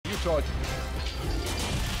charge.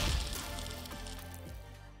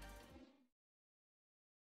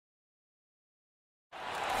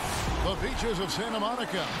 The beaches of Santa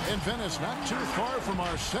Monica in Venice, not too far from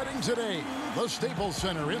our setting today, the Staples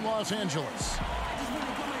Center in Los Angeles.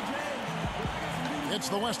 It's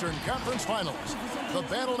the Western Conference Finals. The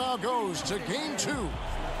battle now goes to Game 2.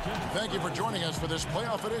 Thank you for joining us for this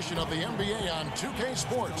playoff edition of the NBA on 2K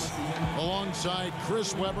Sports. Alongside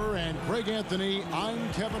Chris Webber and Greg Anthony,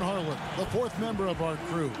 I'm Kevin Harlan, the fourth member of our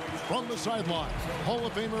crew. From the sideline, Hall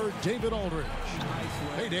of Famer David Aldridge.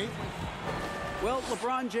 Hey, Dave. Well,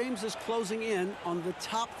 LeBron James is closing in on the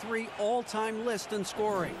top 3 all-time list in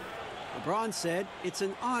scoring. LeBron said, "It's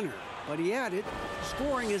an honor," but he added,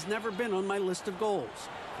 "Scoring has never been on my list of goals.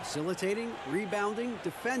 Facilitating, rebounding,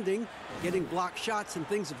 defending, getting blocked shots and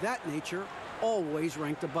things of that nature always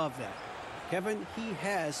ranked above that." Kevin, he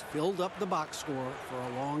has filled up the box score for a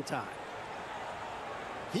long time.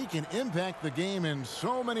 He can impact the game in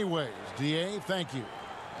so many ways. DA, thank you.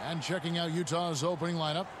 And checking out Utah's opening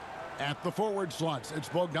lineup. At the forward slots, it's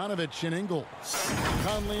Bogdanović and Ingles.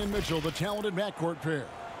 Conley and Mitchell, the talented backcourt pair.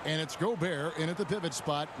 And it's Gobert in at the pivot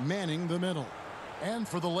spot, manning the middle. And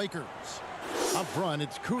for the Lakers, up front,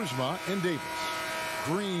 it's Kuzma and Davis.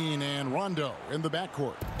 Green and Rondo in the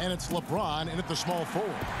backcourt. And it's LeBron in at the small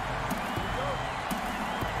forward.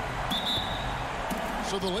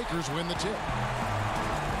 So the Lakers win the tip.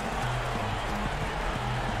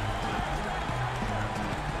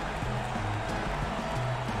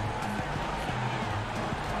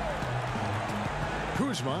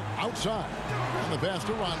 Kuzma outside. And the pass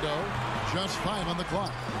to Rondo. Just 5 on the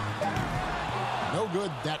clock. No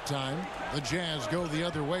good that time. The Jazz go the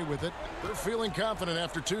other way with it. They're feeling confident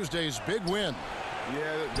after Tuesday's big win.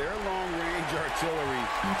 Yeah, their long-range artillery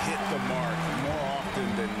hit the mark more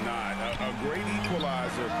often than not. A great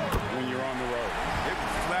equalizer when you're on the road. It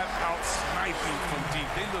was flat out sniping from deep.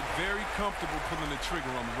 They look very comfortable pulling the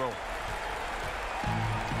trigger on the road.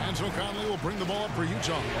 And so Conley will bring the ball up for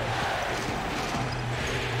Utah.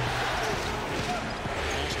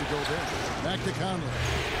 Has to go there. Back to Conley.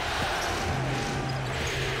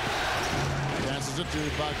 Passes it to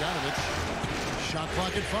Bogdanović. Shot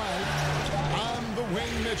clock at 5. On the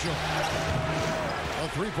wing, Mitchell. A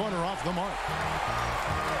three-pointer off the mark.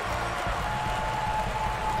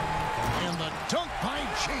 And the dunk by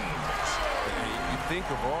James. You think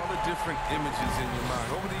of all the different images in your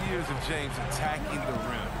mind over the years of James attacking the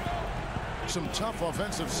rim. Some tough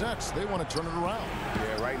offensive sets. They want to turn it around.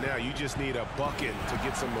 Yeah, right now you just need a bucket to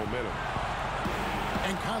get some momentum.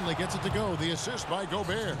 And Conley gets it to go. The assist by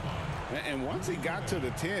Gobert. And once he got to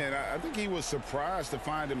the 10, I think he was surprised to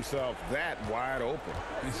find himself that wide open.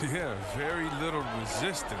 Yeah, very little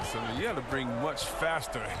resistance. I mean, you had to bring much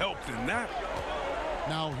faster help than that.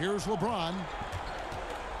 Now here's LeBron.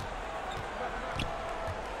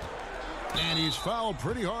 And he's fouled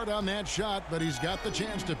pretty hard on that shot, but he's got the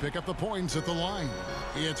chance to pick up the points at the line.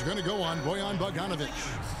 It's going to go on Bojan Bogdanović.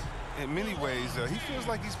 In many ways, he feels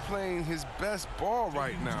like he's playing his best ball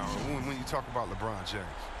right now when you talk about LeBron James.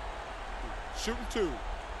 Shooting 2.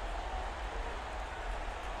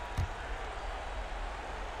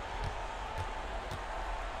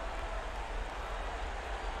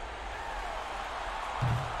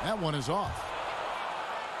 That one is off.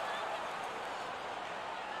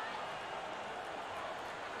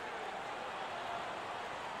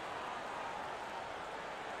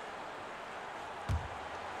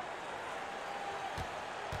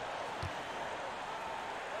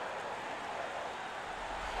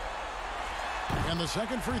 And the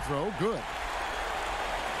second free throw, good.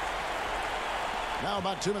 Now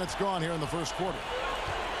about 2 minutes gone here in the first quarter.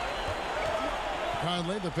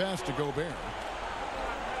 Conley, the pass to Gobert.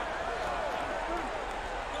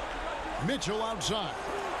 Mitchell outside.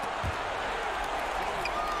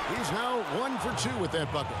 He's now 1 for 2 with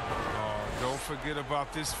that bucket. Oh, don't forget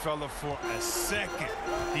about this fella for a second.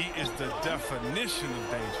 He is the definition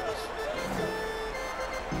of dangerous.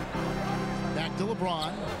 Back to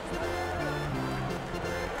LeBron.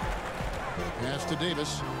 Pass to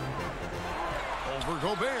Davis. Over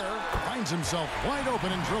Gobert. Finds himself wide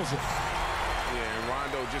open and drills it. Yeah, and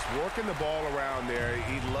Rondo just working the ball around there.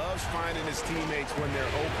 He loves finding his teammates when they're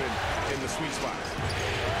open in the sweet spots.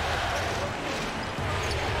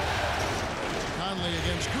 Conley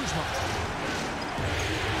against Kuzma.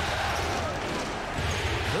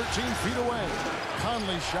 13 feet away.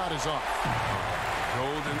 Conley's shot is off.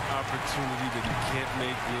 Golden opportunity that he can't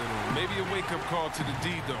make good on. Maybe a wake-up call to the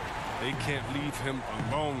D, though. They can't leave him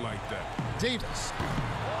alone like that. Davis.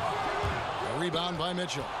 A rebound by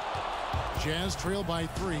Mitchell. Jazz trail by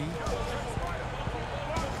 3.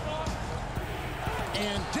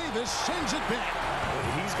 And Davis sends it back.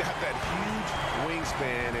 He's got that huge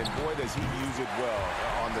wingspan, and boy, does he use it well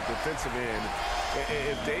on the defensive end.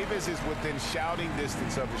 If Davis is within shouting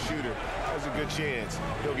distance of the shooter, there's a good chance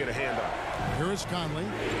he'll get a handoff. Here is Conley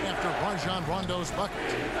after Rajon Rondo's bucket.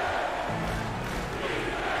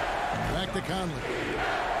 Back to Conley.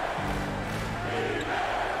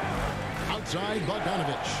 Outside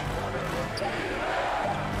Bogdanovic.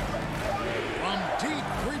 From deep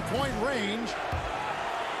three-point range.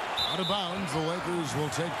 Out of bounds, the Lakers will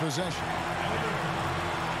take possession.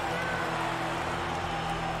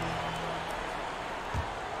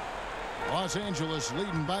 Los Angeles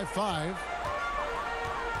leading by 5.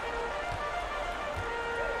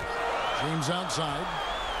 James outside.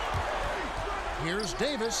 Here's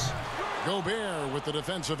Davis. Gobert with the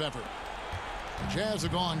defensive effort. The Jazz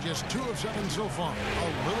have gone just 2 of 7 so far.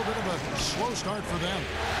 A little bit of a slow start for them.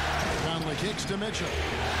 Conley kicks to Mitchell.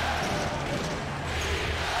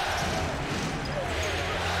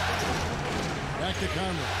 Back to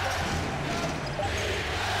Conley.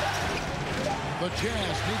 The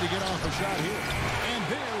Jazz need to get off a shot here. And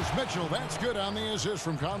there's Mitchell. That's good on the assist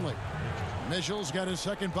from Conley. Mitchell's got his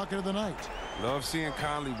second bucket of the night. Love seeing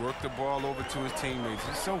Conley work the ball over to his teammates.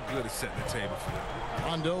 He's so good at setting the table for them.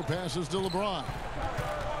 Rondo passes to LeBron.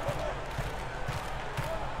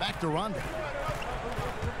 Back to Rondo.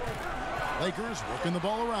 Lakers working the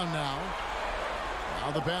ball around now.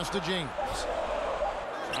 Now the pass to James.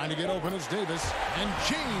 Trying to get open is Davis. And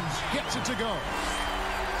James gets it to go.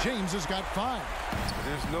 James has got 5.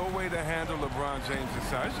 There's no way to handle LeBron James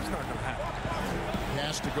inside. It's just not going to happen.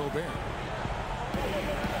 Pass to Gobert.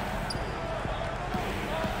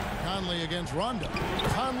 Conley against Rondo.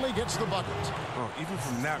 Conley gets the bucket. Oh, even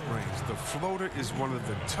from that range, the floater is one of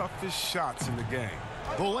the toughest shots in the game.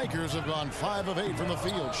 The Lakers have gone 5 of 8 from the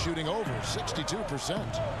field, shooting over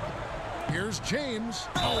 62%. Here's James.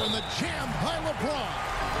 Oh, and the jam by LeBron.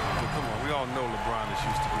 Well, come on, we all know LeBron is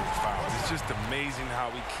used to getting fouled. It's just amazing how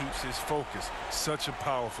he keeps his focus. Such a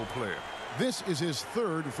powerful player. This is his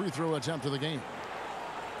 3rd free throw attempt of the game.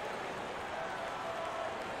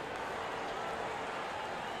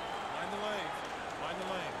 Mind the lane. Mind the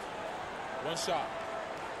lane. One shot.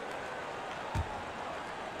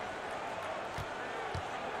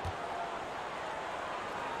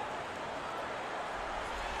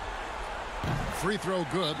 Free throw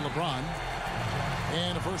good, LeBron.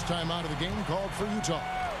 And a first time out of the game called for Utah.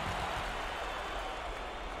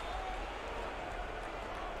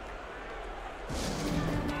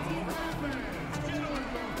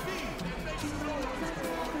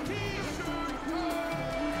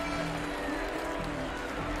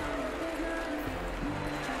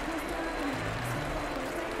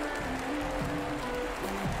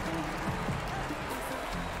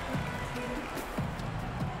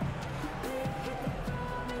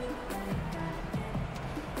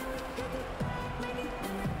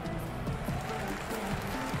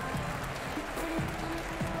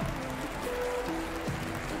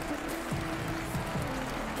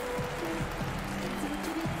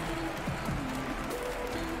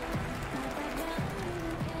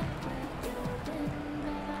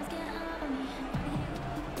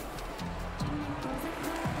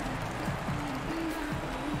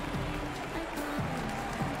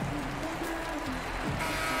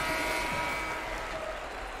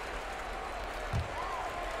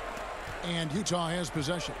 And Utah has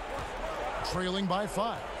possession. Trailing by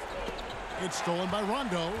 5. It's stolen by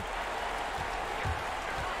Rondo.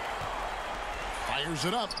 Fires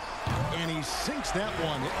it up. And he sinks that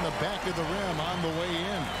one, hitting the back of the rim on the way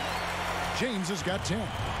in. James has got 10.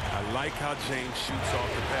 I like how James shoots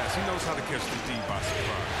off the pass. He knows how to catch the D by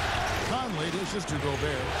surprise. Conley dishes to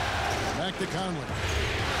Gobert. Back to Conley.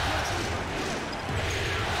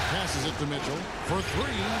 Passes it to Mitchell for 3,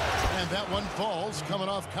 and that one falls coming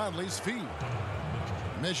off Conley's feet.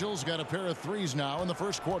 Mitchell's got a pair of 3s now in the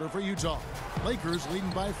first quarter for Utah. Lakers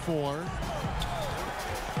leading by 4.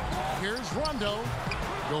 Here's Rondo.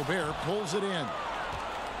 Gobert pulls it in.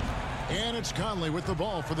 And it's Conley with the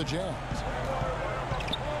ball for the Jazz.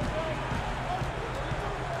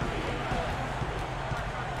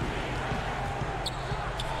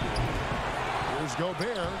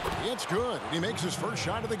 Gobert, it's good. He makes his first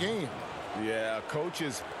shot of the game. Yeah,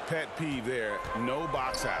 coach's pet peeve there. No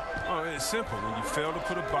box out. Oh, it's simple. When you fail to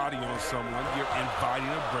put a body on someone, you're inviting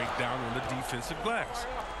a breakdown on the defensive glass.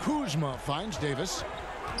 Kuzma finds Davis.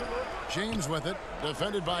 James with it,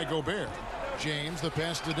 defended by Gobert. James the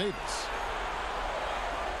pass to Davis.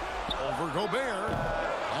 Over Gobert,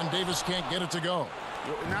 and Davis can't get it to go.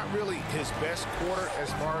 Not really his best quarter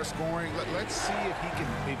as far as scoring. Let's see if he can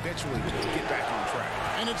eventually get back on track.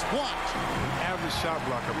 And it's blocked. Average shot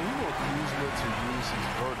blocker. I mean, you want Kuzma to use his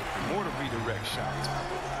vertical, more to redirect shots.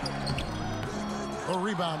 A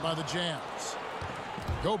rebound by the Jazz.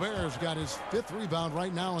 Gobert's got his 5th rebound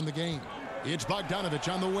right now in the game. It's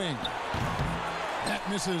Bogdanović on the wing. That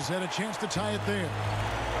misses, had a chance to tie it there.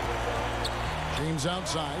 James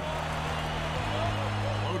outside.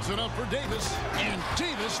 Loads it up for Davis, and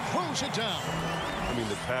Davis throws it down. I mean,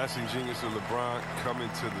 the passing genius of LeBron coming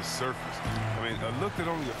to the surface. I mean, a look that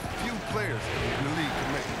only a few players in the league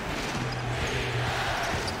can make.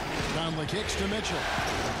 Conley kicks to Mitchell.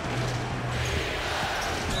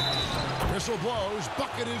 Whistle blows,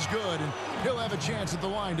 bucket is good, and he'll have a chance at the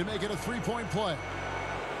line to make it a 3-point play.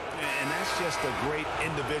 And that's just a great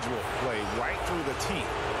individual play right through the teeth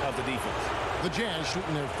of the defense. The Jazz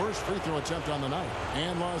shooting their first free throw attempt on the night.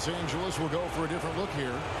 And Los Angeles will go for a different look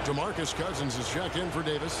here. DeMarcus Cousins is checked in for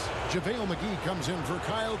Davis. JaVale McGee comes in for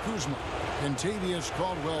Kyle Kuzma. Kentavious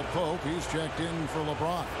Caldwell-Pope, he's checked in for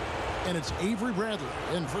LeBron. And it's Avery Bradley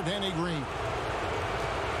in for Danny Green.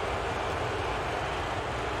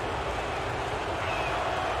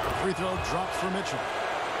 Free throw drops for Mitchell.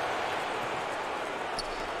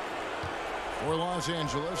 For Los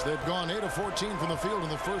Angeles, they've gone 8 of 14 from the field in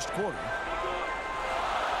the first quarter.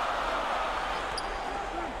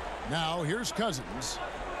 Now here's Cousins.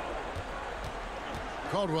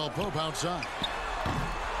 Caldwell-Pope outside.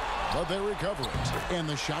 But they recover it. And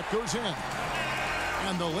the shot goes in.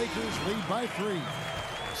 And the Lakers lead by 3.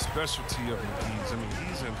 Specialty of McGee's. I mean,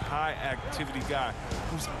 he's a high-activity guy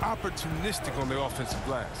who's opportunistic on the offensive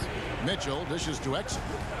glass. Mitchell dishes to Exum.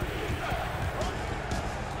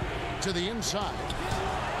 To the inside.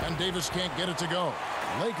 And Davis can't get it to go.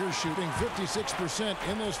 Lakers shooting 56%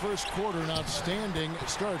 in this first quarter. An outstanding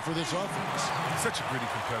start for this offense. Such a gritty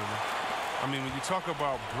competitor. I mean, when you talk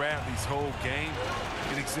about Bradley's whole game,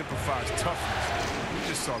 it exemplifies toughness. We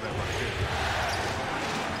just saw that right there.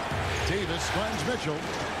 Davis finds Mitchell.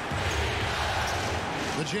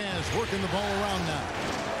 The Jazz working the ball around now.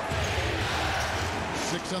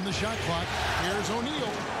 6 on the shot clock. Here's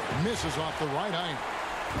O'Neal. Misses off the right eye.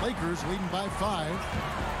 Lakers leading by 5.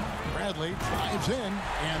 Bradley drives in,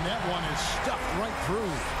 and that one is stuffed right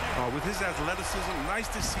through. With his athleticism, nice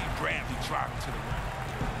to see Bradley drive to the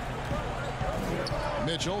rim.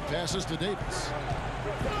 Mitchell passes to Davis.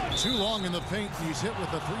 Too long in the paint. He's hit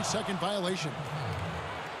with a 3-second violation.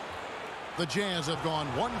 The Jazz have gone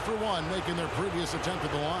 1 for 1, making their previous attempt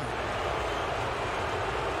at the line.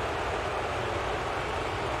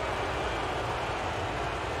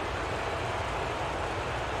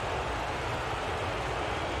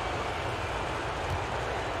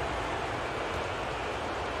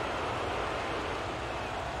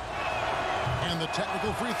 The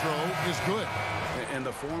technical free throw is good. And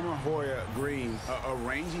the former Hoya Green, a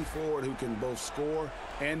rangy forward who can both score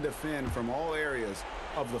and defend from all areas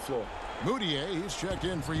of the floor. Moutier, he's checked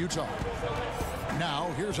in for Utah. Now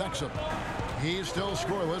here's Exum. He's still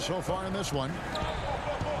scoreless so far in this one.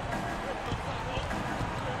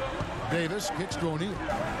 Davis kicks to O'Neal.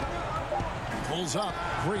 Pulls up.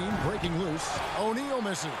 Green breaking loose. O'Neal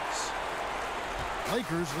misses.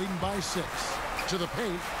 Lakers leading by 6. To the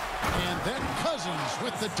paint. And then Cousins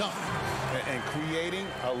with the dunk. And creating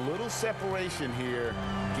a little separation here,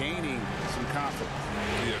 gaining some confidence.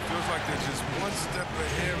 Yeah, it feels like they're just one step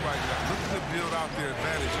ahead right now. Looking to build out their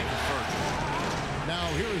advantage even further. Now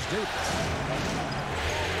here is Davis.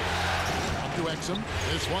 Up to Exum.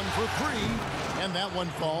 This one for 3. And that one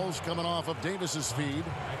falls coming off of Davis's feed.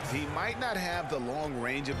 He might not have the long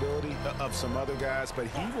range ability of some other guys, but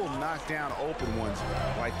he will knock down open ones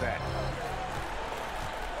like that.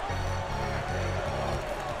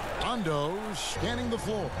 Rondo scanning the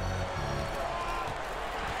floor.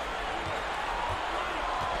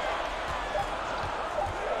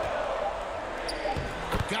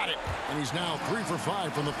 Got it. And he's now 3 for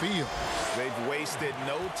 5 from the field. They've wasted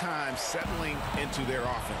no time settling into their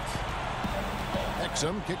offense.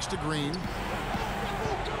 Exum kicks to Green.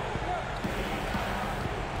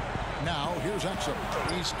 Now here's Exum.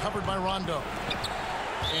 He's covered by Rondo.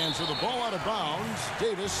 And so the ball out of bounds.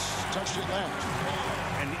 Davis touched it last.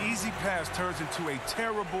 An easy pass turns into a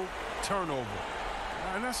terrible turnover.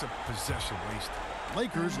 And that's a possession wasted.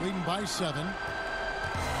 Lakers leading by 7.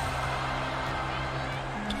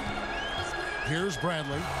 Here's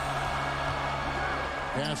Bradley.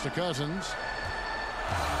 Pass to Cousins.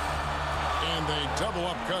 And they double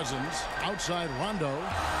up Cousins. Outside Rondo.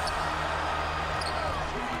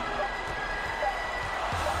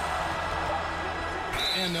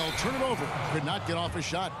 And they'll turn it over. Could not get off a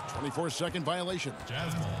shot. 24-second violation.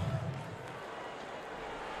 Jasmine.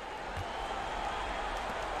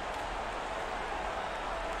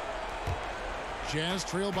 Jazz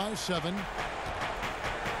trail by 7.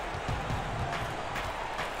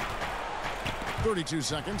 32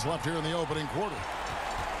 seconds left here in the opening quarter.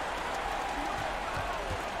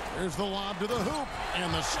 There's the lob to the hoop.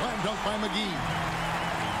 And the slam dunk by McGee.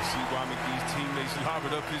 You see why McGee's teammates lob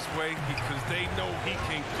it up his way? Because they know he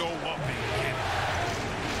can go up and get it.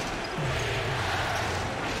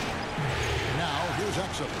 Now, here's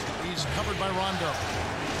Exum. He's covered by Rondo.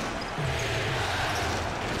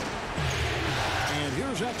 And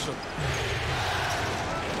here's Exum.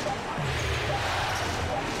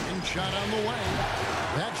 And shot on the way.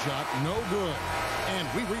 That shot no good. And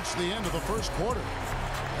we reach the end of the first quarter.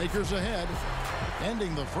 Lakers ahead,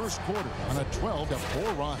 ending the first quarter on a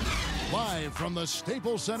 12-4 run. Live from the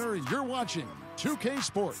Staples Center, you're watching 2K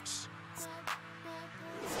Sports.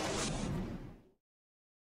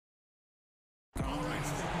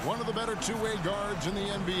 One of the better two-way guards in the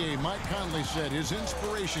NBA, Mike Conley, said his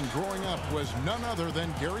inspiration growing up was none other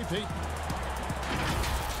than Gary Payton.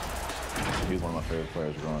 He was one of my favorite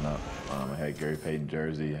players growing up. I had Gary Payton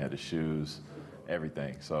jersey, I had the shoes,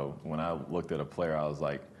 everything. So when I looked at a player, I was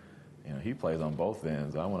like, you know, he plays on both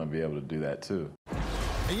ends. I want to be able to do that too.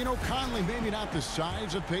 And you know, Conley, maybe not the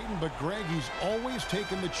size of Payton, but Greg, he's always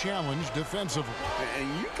taken the challenge defensively. And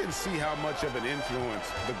you can see how much of an influence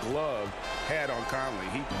the glove had on Conley.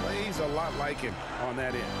 He plays a lot like him on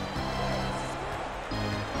that end.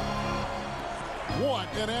 What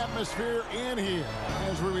an atmosphere in here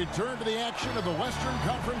as we return to the action of the Western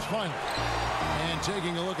Conference Final. And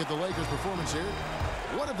taking a look at the Lakers' performance here,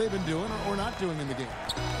 what have they been doing or not doing in the game?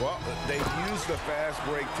 Well, they've used the fast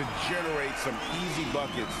break to generate some easy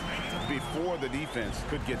buckets before the defense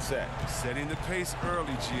could get set. Setting the pace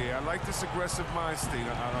early, GA. I like this aggressive mind state.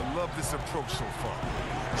 I love this approach so far.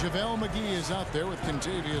 JaVale McGee is out there with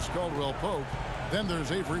Kentavious Caldwell-Pope. Then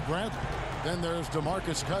there's Avery Bradley. Then there's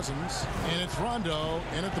DeMarcus Cousins. And it's Rondo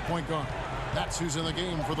in at the point guard. That's who's in the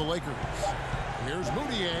game for the Lakers. Here's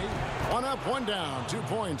Moutier. 1 up, 1 down. 2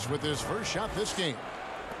 points with his first shot this game.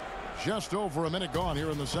 Just over a minute gone here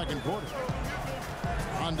in the second quarter.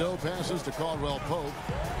 Rondo passes to Caldwell-Pope.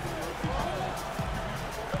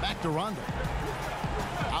 Back to Rondo.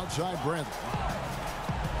 Outside Bradley.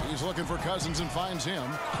 He's looking for Cousins and finds him.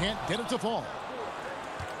 Can't get it to fall.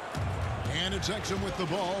 And it's Exum with the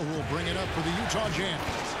ball, who will bring it up for the Utah Jazz.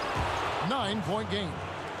 9-point game.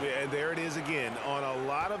 Yeah, and there it is again. On a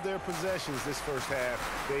lot of their possessions this first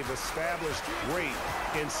half, they've established great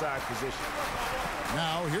inside position.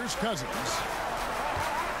 Now here's Cousins.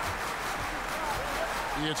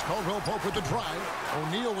 It's Caldwell-Pope with the drive.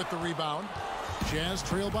 O'Neal with the rebound. Jazz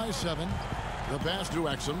trail by 7. The pass to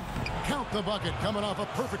Exum. Count the bucket coming off a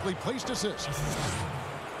perfectly placed assist.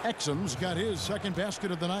 Exum's got his second basket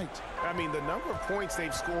of the night. I mean, the number of points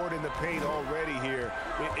they've scored in the paint already here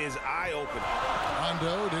is eye-opening.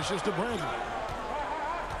 Rondo dishes to Bradley.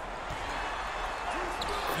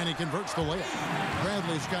 And he converts the layup.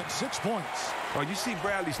 Bradley's got 6 points. Oh, you see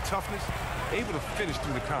Bradley's toughness? Able to finish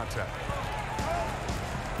through the contact.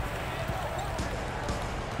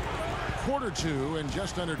 Quarter 2 and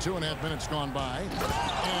just under 2.5 minutes gone by.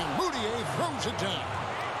 And Moutier throws it down.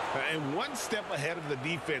 And one step ahead of the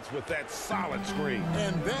defense with that solid screen.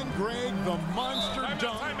 And then, Greg, the monster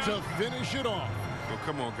dunk to finish it off. Well,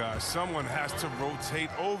 come on, guys. Someone has to rotate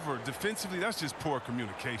over. Defensively, that's just poor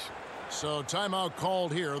communication. So timeout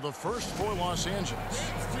called here, the first for Los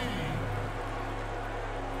Angeles.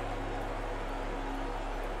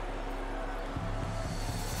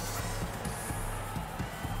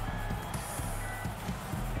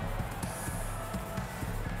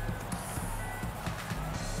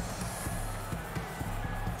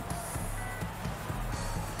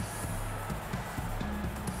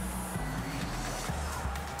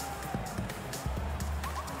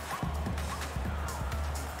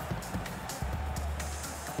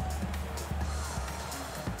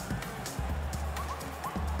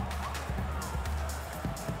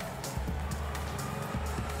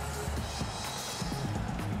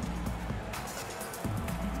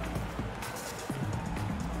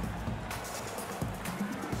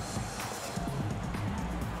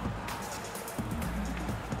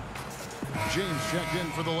 James checked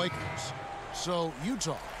in for the Lakers. So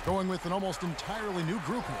Utah going with an almost entirely new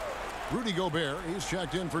group here. Rudy Gobert, he's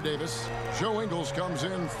checked in for Davis. Joe Ingles comes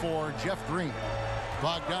in for Jeff Green.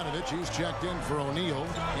 Bogdanovich, he's checked in for O'Neal.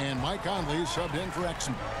 And Mike Conley subbed in for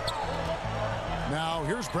Exum. Now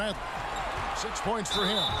here's Bradley. 6 points for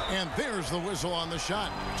him. And there's the whistle on the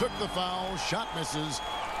shot. Took the foul. Shot misses.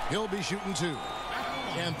 He'll be shooting 2.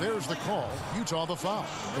 And there's the call. Utah the foul.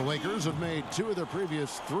 The Lakers have made 2 of their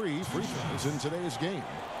previous 3 free throws in today's game.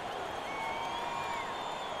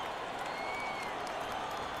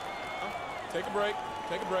 Take a break.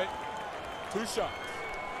 Take a break. 2 shots.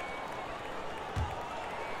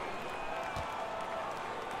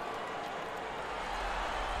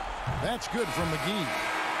 That's good from McGee.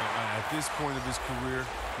 At this point of his career,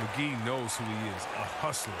 McGee knows who he is, a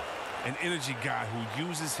hustler, an energy guy who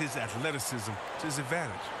uses his athleticism to his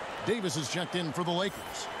advantage. Davis is checked in for the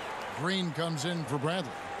Lakers. Green comes in for Bradley.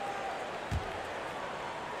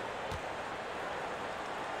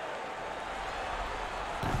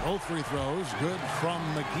 Both free throws good from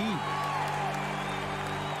McGee.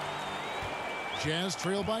 Jazz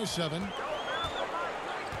trail by 7.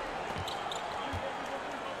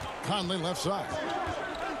 Conley left side.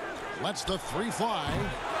 Lets the 3 fly.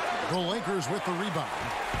 The Lakers with the rebound.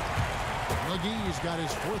 McGee's got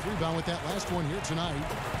his 4th rebound with that last one here tonight.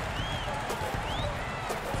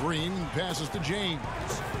 Green passes to James.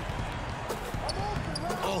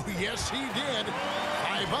 Oh, yes, he did.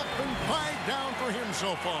 5 up and 5 down for him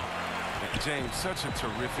so far. James, such a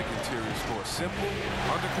terrific interior scorer. Simple,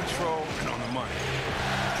 under control, and on the money.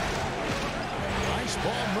 Nice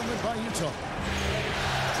ball movement by Utah.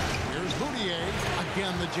 Here's Moutier.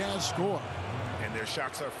 Again, the Jazz score. And their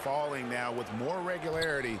shots are falling now with more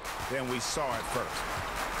regularity than we saw at first.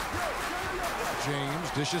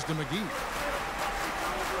 James dishes to McGee.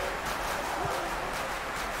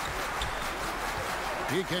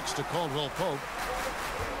 He kicks to Caldwell Pope.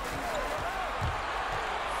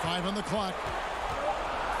 5 on the clock.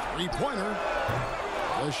 3-pointer.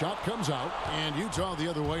 The shot comes out, and Utah the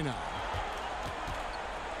other way now.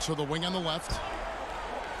 So the wing on the left.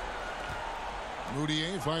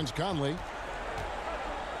 Moutier finds Conley.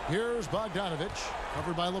 Here's Bogdanovic,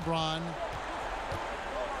 covered by LeBron.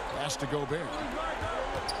 Pass to Gobert.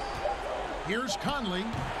 Here's Conley,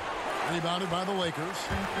 rebounded by the Lakers.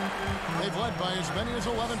 They've led by as many as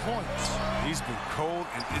 11 points. He's been cold,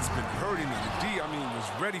 and it's been hurting him. The D,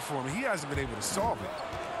 was ready for him. He hasn't been able to solve it.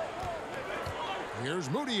 Here's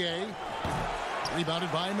Moutier,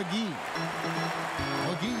 rebounded by McGee.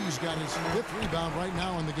 McGee's got his 5th rebound right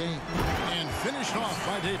now in the game. And finished off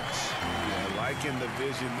by Davis. Yeah, liking the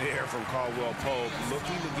vision there from Caldwell Pope,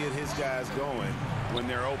 looking to get his guys going when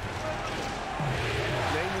they're open.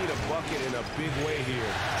 They need a bucket in a big way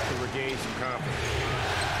here to regain some confidence.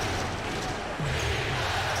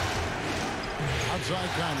 Outside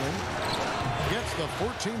Conley. Gets the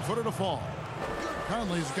 14-footer to fall.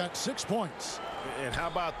 Conley's got 6 points. And how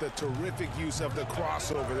about the terrific use of the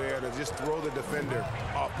crossover there to just throw the defender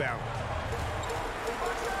off balance.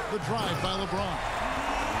 The drive by LeBron.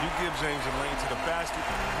 You give James a lane to the basket,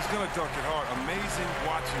 he's going to dunk it hard. Amazing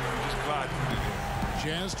watching him just glide through the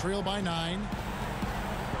air. Jazz trail by 9.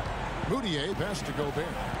 Moutier pass to Gobert.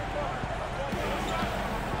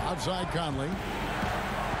 Outside Conley.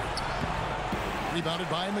 Rebounded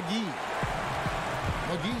by McGee.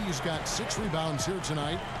 McGee's got 6 rebounds here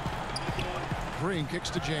tonight. Green kicks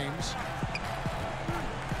to James.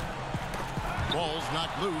 Ball's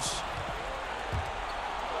knocked loose.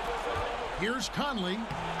 Here's Conley.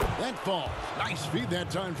 That falls. Nice feed that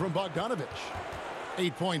time from Bogdanovic.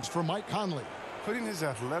 8 points for Mike Conley. Putting his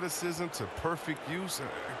athleticism to perfect use,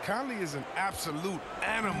 Conley is an absolute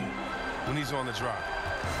animal when he's on the drive.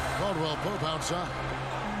 Caldwell Pope outside.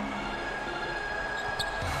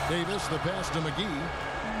 Davis, the pass to McGee.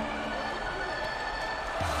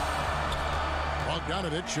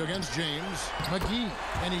 Bogdanovic against James. McGee,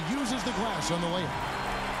 and he uses the glass on the layup.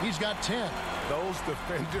 He's got 10. Those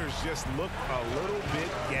defenders just look a little bit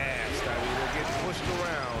gassed. They'll get pushed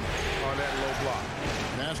around on that low block.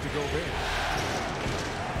 Pass to Gobert.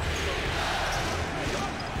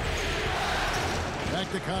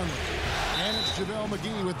 Back to Conley. And it's JaVale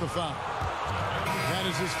McGee with the foul. That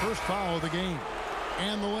is his first foul of the game.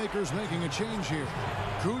 And the Lakers making a change here.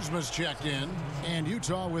 Kuzma's checked in, and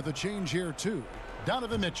Utah with a change here too.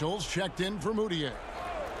 Donovan Mitchell's checked in for Moutier.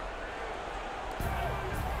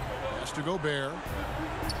 Pass to Gobert.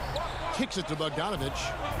 Kicks it to Bogdanovic.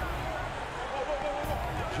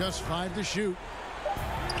 Just 5 to shoot.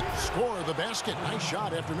 Score of the basket. Nice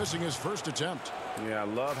shot after missing his first attempt. Yeah, I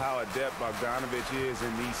love how adept Bogdanovic is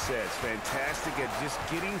in these sets. Fantastic at just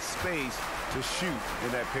getting space to shoot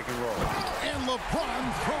in that pick and roll. And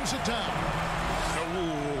LeBron throws it down.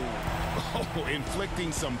 Oh,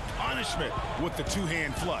 inflicting some punishment with the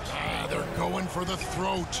 2-hand flush. They're going for the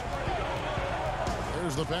throat.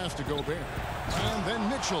 There's the pass to Gobert. And then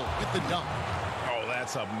Mitchell with the dunk. Oh, that's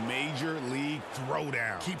That's a major league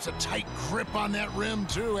throwdown. Keeps a tight grip on that rim,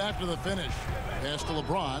 too, after the finish. Pass to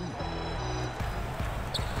LeBron.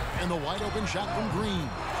 And the wide open shot from Green.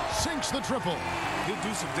 Sinks the triple. He'll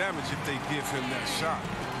do some damage if they give him that shot.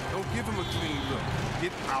 Don't give him a clean look.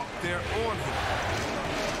 Get out there on him.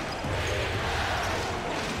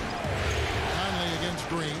 Conley against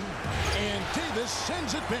Green. And Davis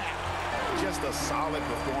sends it back. Just a solid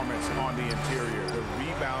performance on the interior. The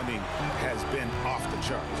rebounding has been off the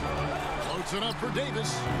charts. Floats it up for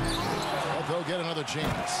Davis. But they'll get another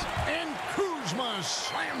chance. And Kuzma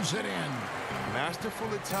slams it in. Masterful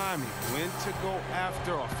at timing. When to go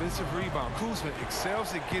after offensive rebound. Kuzma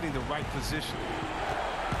excels at getting the right position.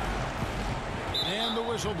 And the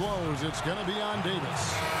whistle blows. It's going to be on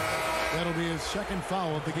Davis. That'll be his second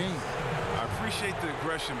foul of the game. I appreciate the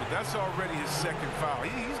aggression, but that's already his second foul.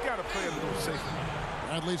 He's got to play a little safer.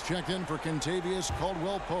 Bradley's checked in for Kentavious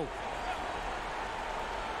Caldwell-Pope.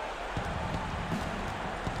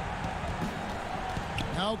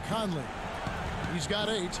 Now Conley. He's got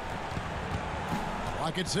 8.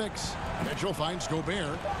 Clock at 6. Mitchell finds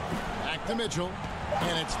Gobert. Back to Mitchell.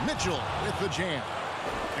 And it's Mitchell with the jam.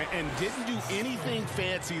 And didn't do anything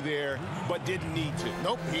fancy there, but didn't need to.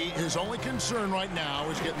 Nope, his only concern right now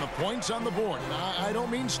is getting the points on the board. I don't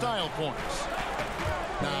mean style points.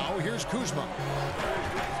 Now, here's Kuzma.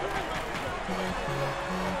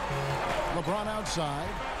 LeBron outside.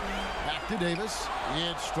 Back to Davis.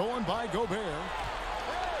 It's stolen by Gobert.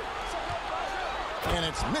 And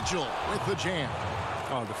it's Mitchell with the jam.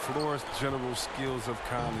 Oh, the floor's general skills of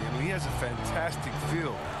Conley. I mean, he has a fantastic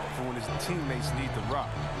feel for when his teammates need the rock.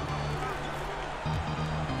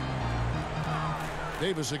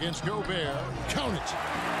 Davis against Gobert. Count it.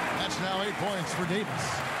 That's now 8 points for Davis.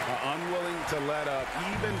 Unwilling to let up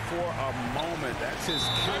even for a moment. That's his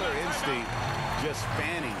killer instinct, just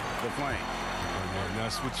fanning the flame. And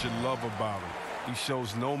that's what you love about him. He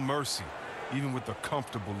shows no mercy, even with a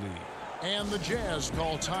comfortable lead. And the Jazz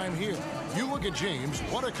call time here. You look at James,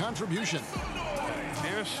 what a contribution.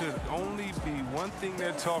 There should only be one thing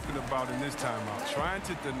they're talking about in this timeout, trying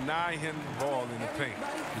to deny him the ball in the paint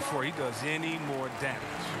before he does any more damage.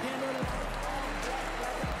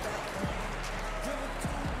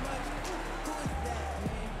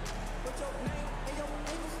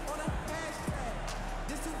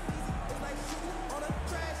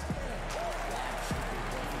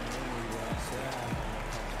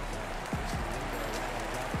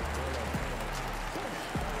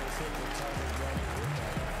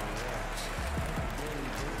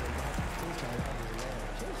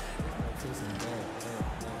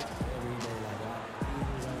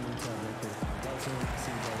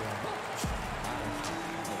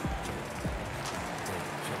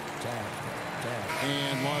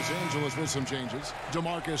 And Los Angeles with some changes.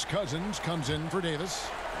 DeMarcus Cousins comes in for Davis.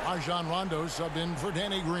 Rajon Rondo subbed in for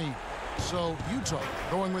Danny Green. So Utah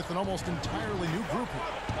going with an almost entirely new group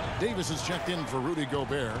here. Davis is checked in for Rudy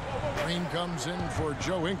Gobert. Green comes in for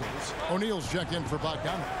Joe Ingles. O'Neal's checked in for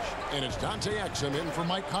Bogdanovich. And it's Dante Exum in for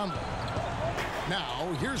Mike Conley.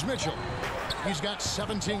 Now here's Mitchell. He's got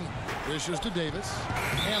 17. Dishes to Davis.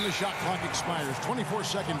 And the shot clock expires.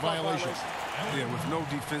 24-second violation. Yeah, with no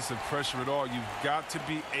defensive pressure at all, you've got to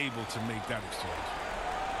be able to make that exchange.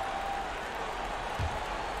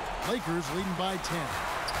 Lakers leading by 10.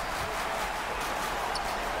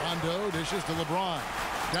 Rondo dishes to LeBron.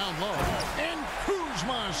 Down low. And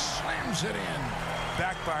Kuzma slams it in.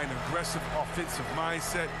 Backed by an aggressive offensive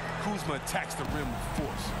mindset, Kuzma attacks the rim with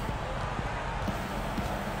force.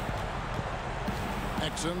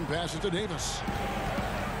 Exum passes to Davis.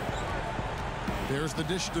 There's the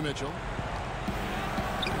dish to Mitchell.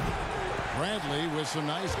 Bradley with some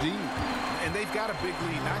nice D. And they've got a big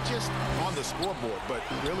lead, not just on the scoreboard, but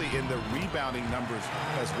really in the rebounding numbers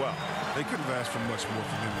as well. They couldn't have asked for much more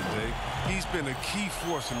from him today. He's been a key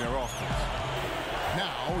force in their offense.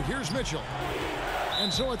 Now, here's Mitchell.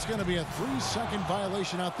 And so it's going to be a 3-second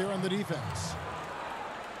violation out there on the defense.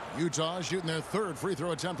 Utah shooting their 3rd free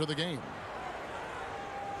throw attempt of the game.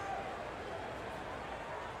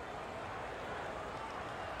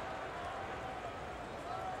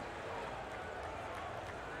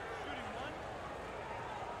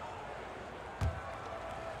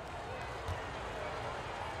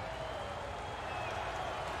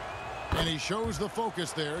 And he shows the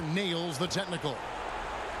focus there, nails the technical.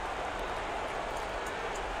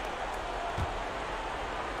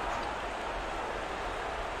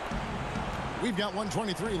 We've got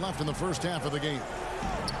 1:23 left in the first half of the game.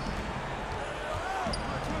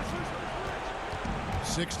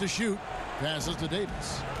 6 to shoot. Passes to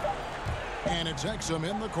Davis. And it's Exum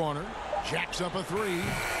in the corner. Jacks up a 3.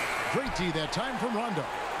 Great D that time from Rondo.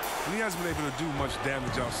 He hasn't been able to do much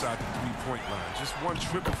damage outside the three-point line. Just one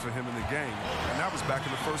triple for him in the game, and that was back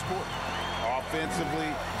in the first quarter. Offensively,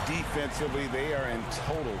 defensively, they are in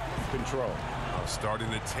total control. Starting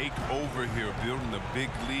to take over here, building a big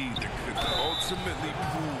lead that could ultimately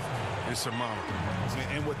prove insurmountable.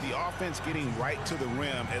 And with the offense getting right to the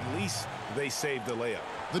rim, at least they saved the layup.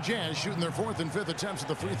 The Jazz shooting their 4th and 5th attempts at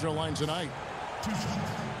the free throw line tonight.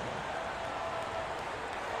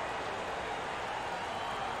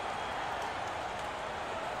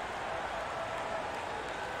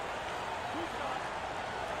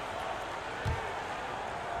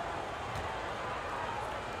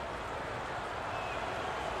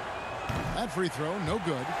 That free throw, no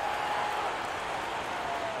good.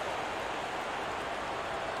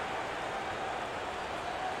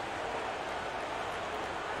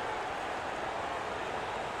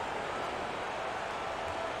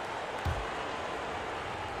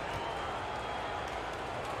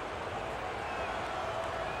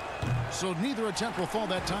 So neither attempt will fall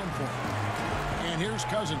that time for him. And here's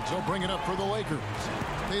Cousins. He'll bring it up for the Lakers.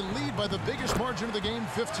 They lead by the biggest margin of the game,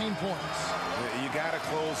 15 points. You got to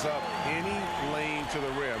close up any lane to the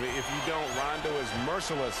rim. If you don't, Rondo is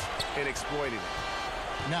merciless in exploiting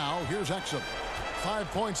it. Now, here's Exum.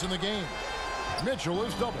 5 points in the game. Mitchell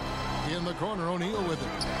is double. In the corner, O'Neal with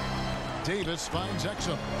it. Davis finds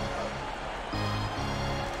Exum.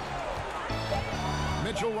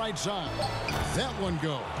 Mitchell right side. That one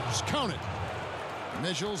goes. Count it.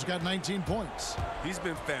 Mitchell's got 19 points. He's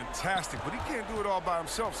been fantastic, but he can't do it all by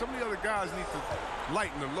himself. Some of the other guys need to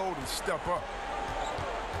lighten the load and step up.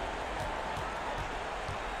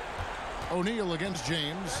 O'Neal against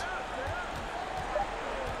James.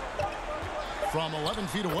 From 11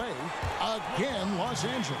 feet away, again, Los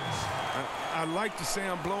Angeles. I like to say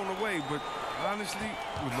I'm blown away, but honestly,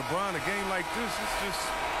 with LeBron, a game like this,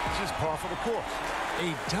 it's just par for the course.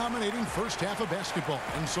 A dominating first half of basketball,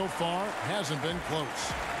 and so far hasn't been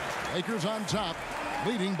close. Lakers on top,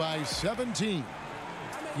 leading by 17.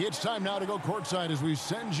 It's time now to go courtside as we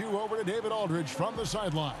send you over to David Aldridge from the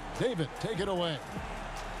sideline. David, take it away.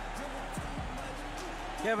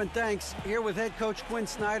 Kevin, thanks. Here with head coach Quinn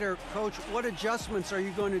Snyder. Coach, what adjustments are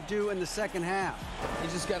you going to do in the second half?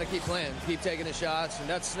 You just got to keep playing, keep taking the shots, and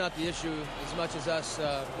that's not the issue as much as us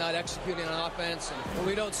not executing on offense. And when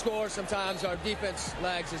we don't score, sometimes our defense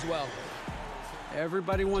lags as well.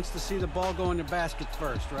 Everybody wants to see the ball go in the basket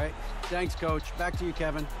first, right? Thanks, Coach. Back to you,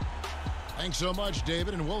 Kevin. Thanks so much,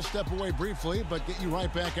 David, and we'll step away briefly, but get you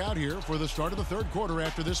right back out here for the start of the third quarter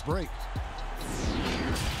after this break.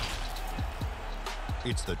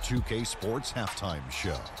 It's the 2K Sports Halftime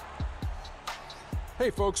Show. Hey,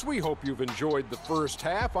 folks, we hope you've enjoyed the first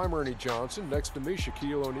half. I'm Ernie Johnson. Next to me,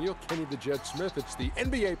 Shaquille O'Neal, Kenny the Jet Smith. It's the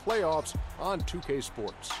NBA playoffs on 2K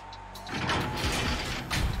Sports.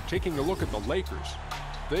 Taking a look at the Lakers,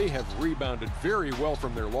 they have rebounded very well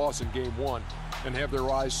from their loss in Game 1 and have their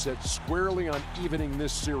eyes set squarely on evening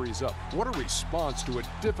this series up. What a response to a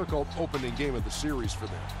difficult opening game of the series for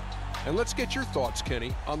them. And let's get your thoughts,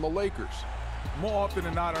 Kenny, on the Lakers. More often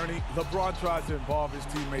than not, Ernie, LeBron tries to involve his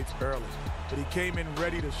teammates early, but he came in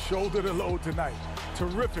ready to shoulder the load tonight.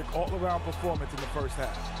 Terrific all-around performance in the first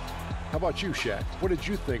half. How about you, Shaq? What did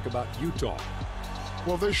you think about Utah?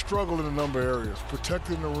 Well, they struggled in a number of areas.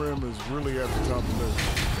 Protecting the rim is really at the top of the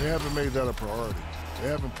list. They haven't made that a priority. They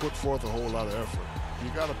haven't put forth a whole lot of effort.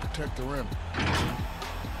 You got to protect the rim.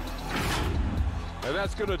 And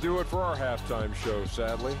that's going to do it for our halftime show,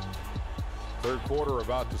 sadly. Third quarter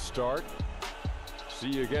about to start. See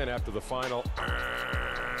you again after the final.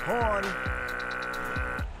 Horn.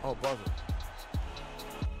 Oh, buzzer.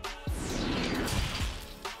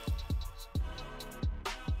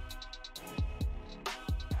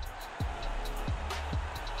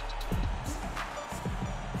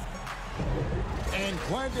 And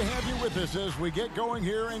glad to have you with us as we get going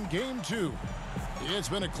here in Game 2. It's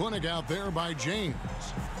been a clinic out there by James.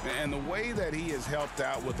 And the way that he has helped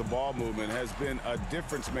out with the ball movement has been a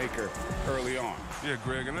difference maker early on. Yeah,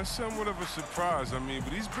 Greg, and that's somewhat of a surprise. I mean,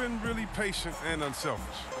 but he's been really patient and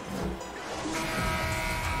unselfish.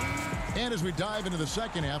 And as we dive into the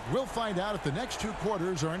second half, we'll find out if the next two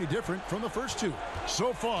quarters are any different from the first two.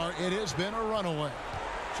 So far, it has been a runaway.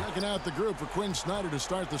 Checking out the group for Quinn Snyder to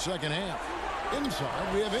start the second half.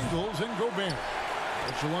 Inside, we have Ingles and Gobert.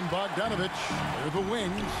 Mitchell and Bogdanovich, they're the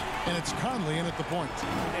wings, and it's Conley in at the point.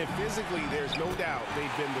 And physically, there's no doubt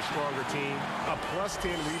they've been the stronger team. A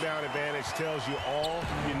 +10 rebound advantage tells you all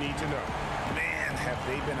you need to know. Man, have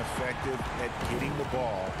they been effective at getting the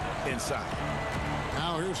ball inside.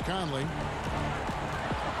 Now here's Conley.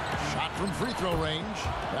 Shot from free throw range.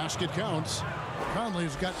 Basket counts.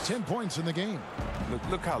 Conley's got 10 points in the game.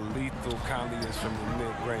 Look how lethal Conley is from the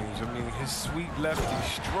mid-range. I mean, his sweet lefty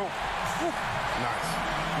stroke. Whew, nice.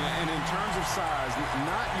 And in terms of size,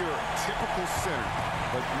 not your typical center,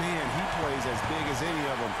 but man, he plays as big as any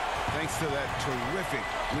of them thanks to that terrific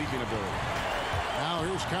leaping ability. Now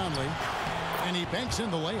here's Conley, and he banks in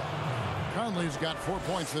the layup. Conley's got 4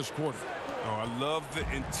 points this quarter. Oh, I love the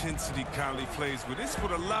intensity Conley plays with. It's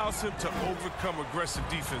what allows him to overcome aggressive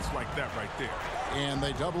defense like that right there. And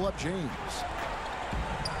they double up James.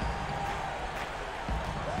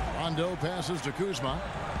 Rondo passes to Kuzma.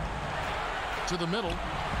 To the middle.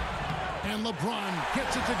 And LeBron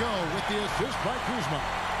gets it to go with the assist by Kuzma.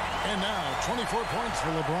 And now 24 points for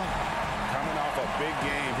LeBron. Coming off a big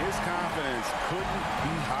game, his confidence couldn't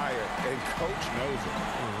be higher, and coach knows it.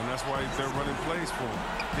 And that's why they're running plays for him.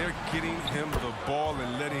 They're getting him the ball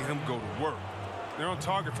and letting him go to work. They're on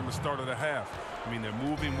target from the start of the half. I mean, they're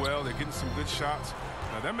moving well. They're getting some good shots.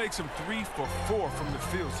 Now, that makes him 3 for 4 from the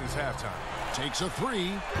field since halftime. Takes a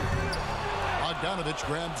three. Bogdanovich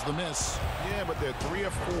grabs the miss. Yeah, but they're 3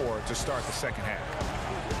 of 4 to start the second half.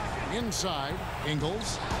 Inside,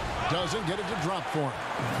 Ingles doesn't get it to drop for him.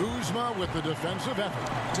 Kuzma with the defensive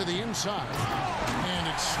effort to the inside. And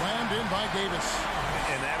it's slammed in by Davis.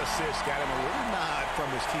 And that assist got him a little nod from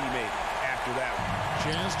his teammate after that one.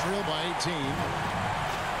 Jazz trail by 18.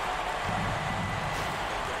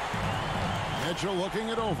 Mitchell looking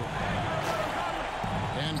it over.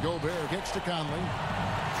 And Gobert gets to Conley.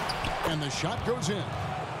 And the shot goes in.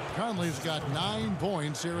 Conley's got 9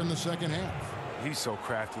 points here in the second half. He's so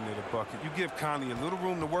crafty near the bucket. You give Conley a little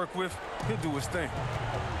room to work with, he'll do his thing.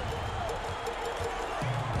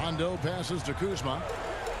 Rondo passes to Kuzma.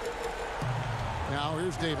 Now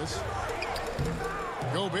here's Davis.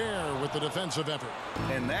 Gobert with the defensive effort.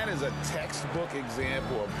 And that is a textbook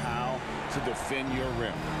example of how to defend your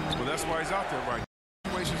rim. Well, that's why he's out there right now.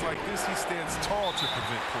 Situations like this, he stands tall to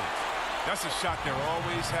prevent points. That's a shot they're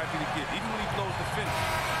always happy to get, even when he blows the finish.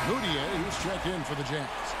 Mudiay, who's checked in for the Jazz.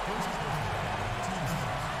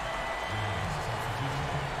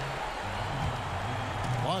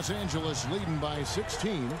 Los Angeles leading by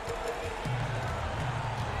 16.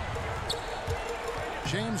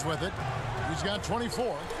 James with it. He's got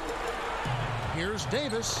 24. Here's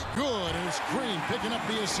Davis. Good. And it's Green picking up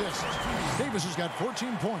the assist. Davis has got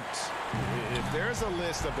 14 points. If there's a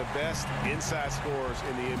list of the best inside scorers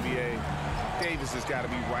in the NBA, Davis has got to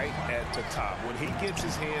be right at the top. When he gets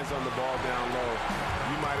his hands on the ball down low,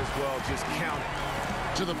 you might as well just count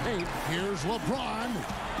it. To the paint. Here's LeBron.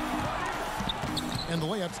 And the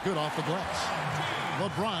layup's good off the glass.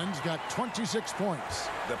 LeBron's got 26 points.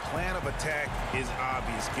 The plan of attack is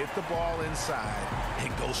obvious. Get the ball inside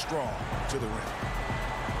and go strong to the rim.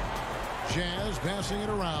 Jazz passing it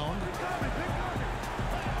around.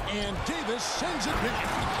 And Davis sends it back.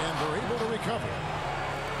 And they're able to recover.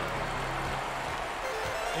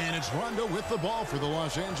 And it's Rondo with the ball for the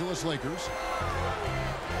Los Angeles Lakers.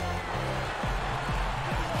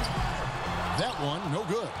 That one, no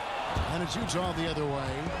good. And it's Utah the other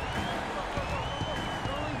way.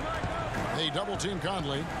 They double team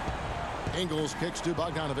Conley. Ingles kicks to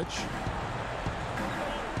Bogdanovich.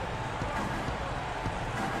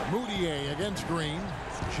 Mudiay against Green.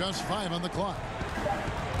 Just 5 on the clock.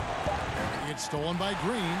 It's stolen by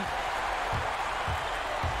Green.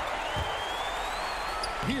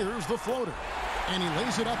 Here's the floater. And he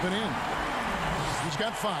lays it up and in. He's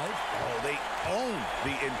got 5. Oh, they own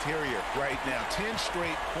the interior right now. 10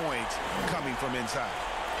 straight points coming from inside.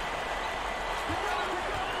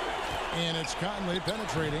 And it's Conley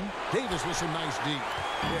penetrating. Davis with some nice deep.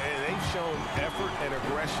 Yeah, and they've shown effort and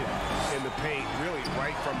aggression in the paint, really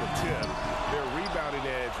right from the tip. Their rebounding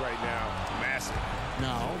edge right now, massive.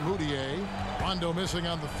 Now, Mudiay. Rondo missing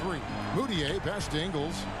on the 3. Mudiay pass to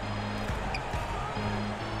Ingles.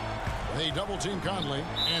 They double team Conley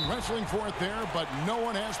and wrestling for it there, but no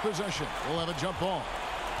one has possession. We'll have a jump ball.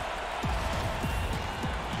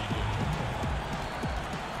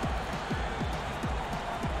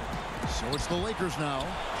 So it's the Lakers now.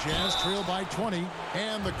 Jazz trail by 20,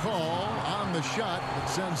 and the call on the shot that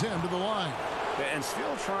sends him to the line. And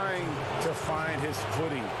still trying to find his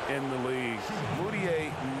footing in the league.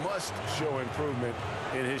 Mudiay must show improvement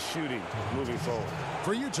in his shooting moving forward.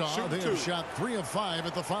 For Utah, they have shot 3 of 5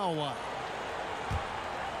 at the foul line.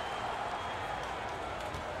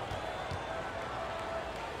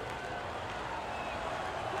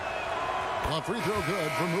 A free throw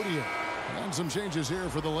good for Mudiay. And some changes here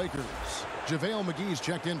for the Lakers. JaVale McGee's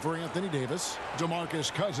checked in for Anthony Davis.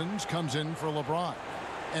 DeMarcus Cousins comes in for LeBron.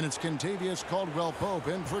 And it's Kentavious Caldwell-Pope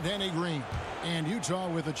in for Danny Green. And Utah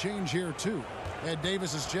with a change here, too. Ed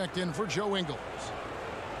Davis is checked in for Joe Ingles.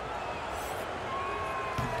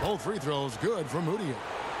 Both free throws good for Moutier.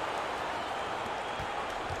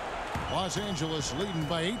 Los Angeles leading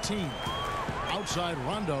by 18. Outside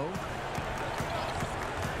Rondo.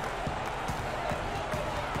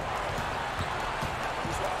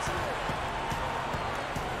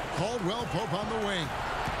 Caldwell-Pope on the wing.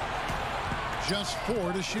 Just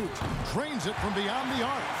 4 to shoot. Drains it from beyond the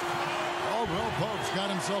arc. Caldwell-Pope's got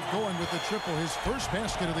himself going with the triple, his first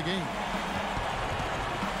basket of the game.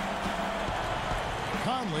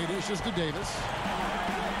 Conley dishes to Davis.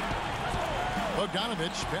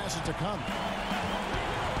 Bogdanovich passes to Conley.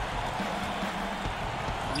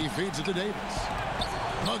 He feeds it to Davis.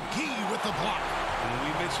 McGee with the block. When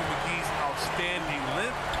we mentioned McGee's outstanding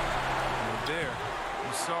length, there,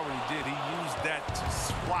 you saw what he did. He used that to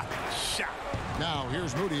swat the shot. Now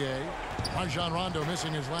here's Moutier. Rajon Rondo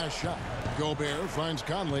missing his last shot. Gobert finds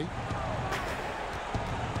Conley.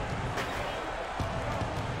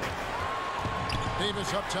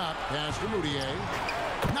 Davis up top. Pass to Moutier.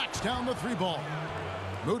 Knocks down the 3 ball.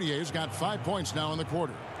 Moutier's got 5 points now in the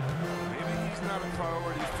quarter. Maybe he's not a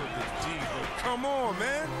priority for the D, but come on,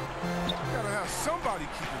 man. You gotta have somebody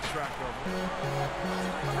keeping track of him.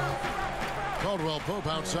 Caldwell-Pope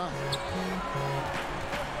outside.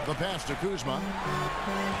 The pass to Kuzma.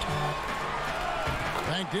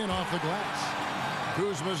 Banked in off the glass.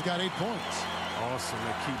 Kuzma's got 8 points. Awesome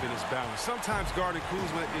at keeping his balance. Sometimes guarding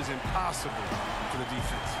Kuzma is impossible for the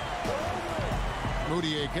defense.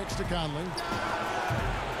 Moutier kicks to Conley.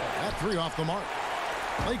 That 3 off the mark.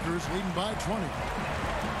 Lakers leading by 20.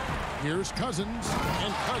 Here's Cousins,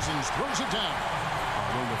 and Cousins throws it down.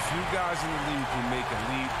 One of the few guys in the league who make a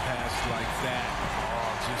lead pass like that.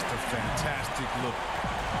 Oh, just a fantastic look.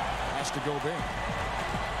 Pass to Gobert.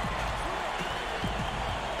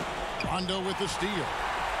 Rondo with the steal.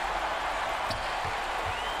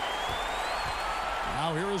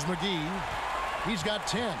 Now here is McGee. He's got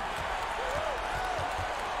 10.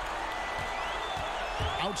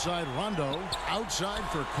 Outside Rondo. Outside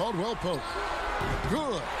for Caldwell-Pope.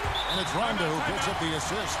 Good. And it's Rondo who picks up the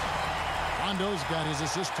assist. Rondo's got his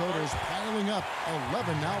assist totals piling up.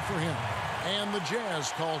 11 now for him. And the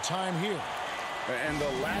Jazz call time here. And the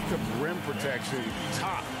lack of rim protection,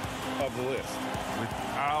 top of the list.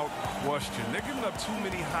 Without question. They're giving up too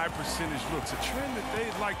many high percentage looks. A trend that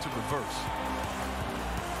they'd like to reverse.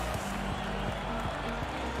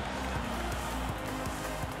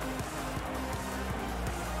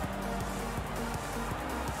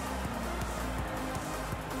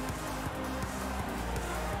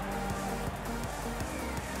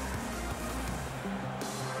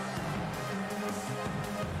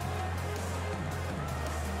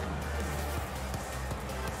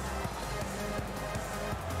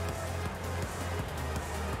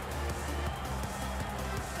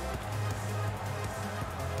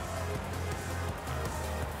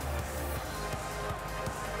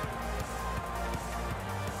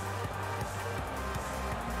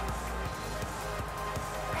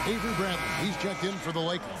 Avery Bradley, he's checked in for the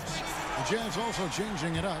Lakers. The Jazz also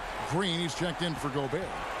changing it up. Green, he's checked in for Gobert.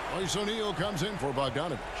 Royce O'Neal comes in for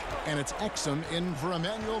Bogdanovich. And it's Exum in for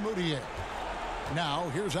Emmanuel Moutier. Now,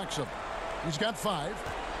 here's Exum. He's got 5.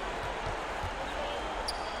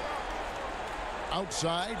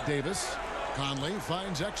 Outside, Davis. Conley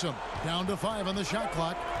finds Exum. Down to 5 on the shot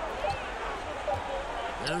clock.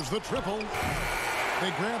 There's the triple.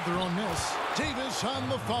 They grab their own miss. Davis on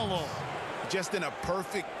the follow. Just in a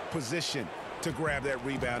perfect position to grab that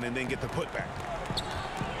rebound and then get the putback.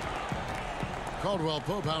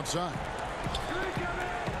 Caldwell-Pope outside.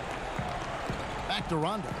 Back to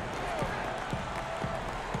Rondo.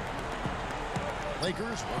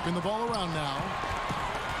 Lakers working the ball around now.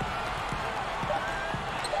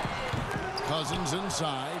 Cousins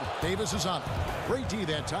inside. Davis is on it. Great D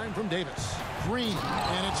that time from Davis. Green,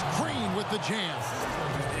 and it's Green with the jam.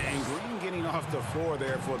 And Green getting off the floor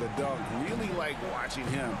there for the dunk. Really like watching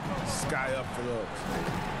him sky up for those.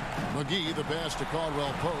 McGee, the pass to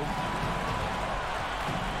Caldwell-Pope.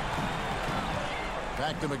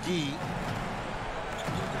 Back to McGee.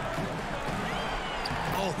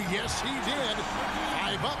 Oh, yes, he did.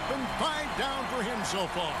 5 up and 5 down for him so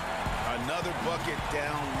far. Another bucket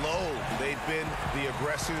down low. They've been the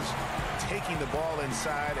aggressors, taking the ball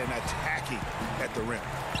inside and attacking at the rim.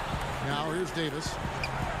 Now here's Davis.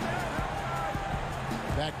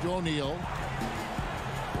 Back to O'Neal.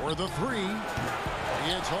 For the 3.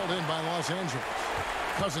 It's hauled in by Los Angeles.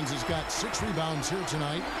 Cousins has got 6 rebounds here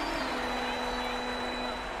tonight.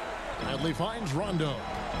 Bradley finds Rondo.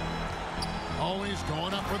 Always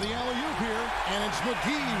going up for the alley-oop here, and it's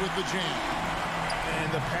McGee with the jam.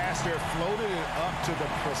 And the pass there floated it up to the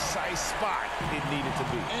precise spot it needed to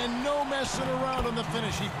be. And no messing around on the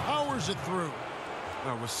finish. He powers it through.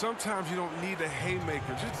 Now, but sometimes you don't need a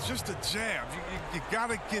haymaker, just a jab. You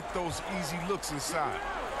got to get those easy looks inside.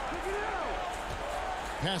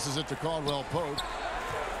 Passes it to Caldwell Pope.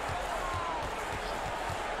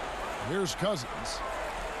 Here's Cousins.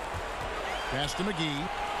 Pass to McGee.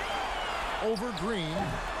 Over Green.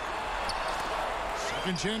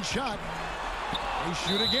 Second chance shot. They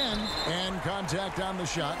shoot again. And contact on the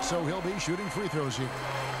shot, so he'll be shooting free throws here.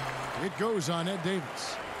 It goes on Ed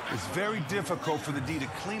Davis. It's very difficult for the D to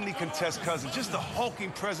cleanly contest Cousins. Just a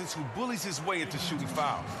hulking presence who bullies his way into shooting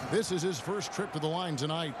fouls. This is his first trip to the line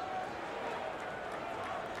tonight.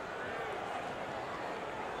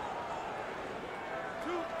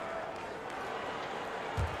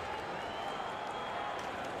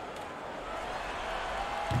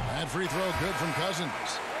 That free throw good from Cousins.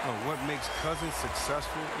 Oh, what makes Cousins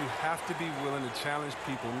successful? You have to be willing to challenge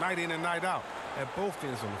people night in and night out at both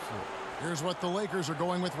ends on the floor. Here's what the Lakers are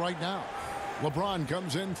going with right now. LeBron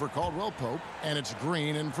comes in for Caldwell Pope, and it's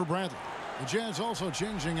Green in for Bradley. The Jazz also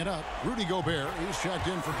changing it up. Rudy Gobert, he's checked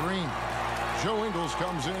in for Green. Joe Ingles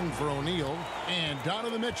comes in for O'Neal, and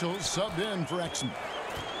Donovan Mitchell subbed in for Exum.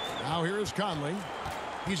 Now here's Conley.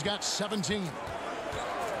 He's got 17.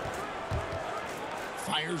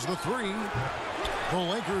 Fires the three. The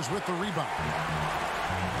Lakers with the rebound.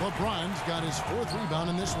 LeBron's got his 4th rebound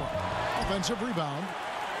in this one. Offensive rebound.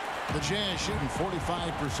 The Jazz shooting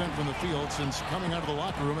 45% from the field since coming out of the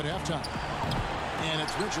locker room at halftime. And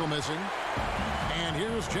it's Mitchell missing. And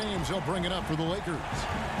here's James. He'll bring it up for the Lakers.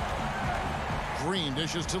 Green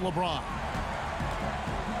dishes to LeBron.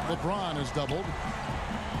 LeBron is doubled.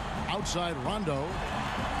 Outside Rondo.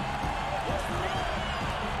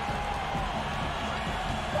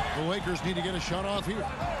 The Lakers need to get a shot off here.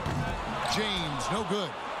 James, no good.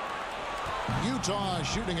 Utah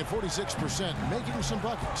shooting at 46%, making some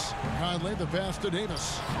buckets. Conley, the pass to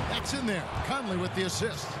Davis. That's in there. Conley with the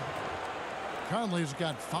assist. Conley's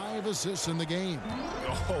got 5 assists in the game.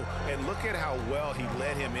 Oh, and look at how well he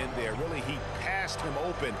led him in there. Really, he passed him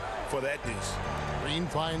open for that deuce. Green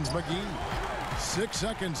finds McGee. 6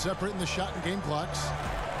 seconds separating the shot and game clocks.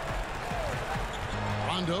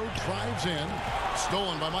 Rondo drives in.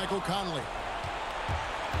 Stolen by Michael Conley.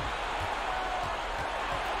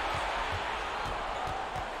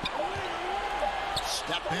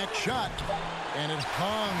 Step back shot. And it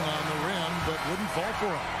hung on the rim, but wouldn't fall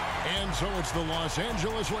for him. And so it's the Los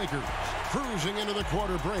Angeles Lakers cruising into the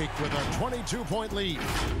quarter break with a 22-point lead.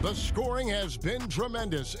 The scoring has been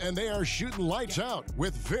tremendous, and they are shooting lights out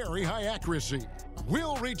with very high accuracy.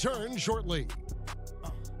 We'll return shortly.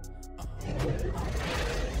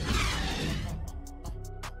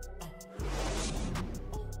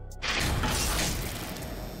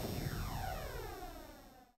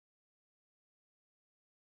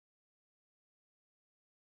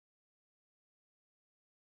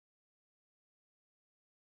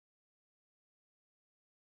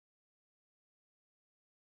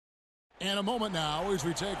 And a moment now as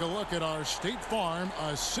we take a look at our State Farm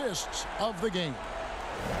assists of the game.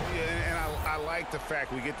 Yeah, and I like the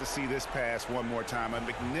fact we get to see this pass one more time. A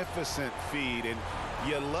magnificent feed, and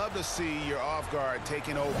you love to see your off guard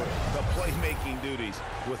taking over the playmaking duties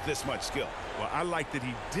with this much skill. Well, I like that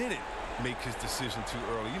he didn't make his decision too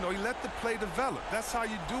early. You know, he let the play develop. That's how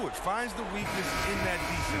you do it. Finds the weakness in that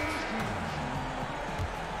defense.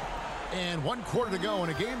 And 1 quarter to go in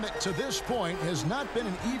a game that to this point has not been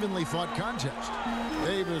an evenly fought contest.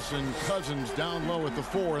 Davis and Cousins down low at the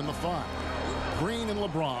 4 and the 5. Green and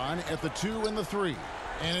LeBron at the 2 and the 3.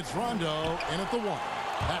 And it's Rondo in at the 1.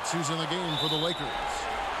 That's who's in the game for the Lakers.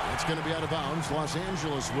 It's going to be out of bounds. Los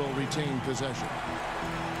Angeles will retain possession.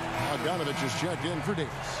 Bogdanovich is checked in for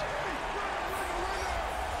Davis.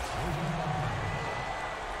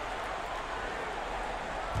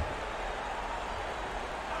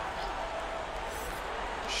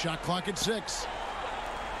 Shot clock at 6.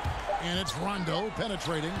 And it's Rondo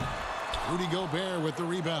penetrating. Rudy Gobert with the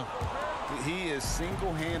rebound. He is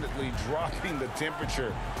single-handedly dropping the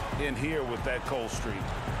temperature in here with that cold streak.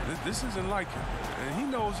 This isn't like him, and he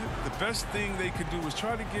knows it. The best thing they could do is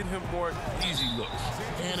try to get him more easy looks.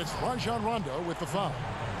 And it's Rajon Rondo with the foul.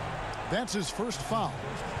 That's his first foul.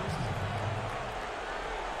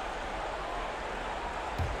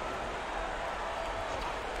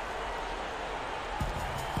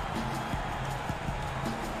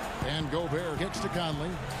 And Gobert kicks to Conley.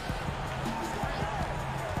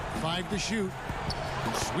 5 to shoot.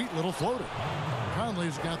 Sweet little floater.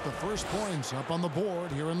 Conley's got the first points up on the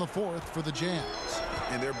board here in the fourth for the Jazz.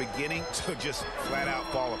 And they're beginning to just flat out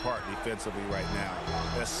fall apart defensively right now,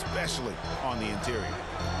 especially on the interior.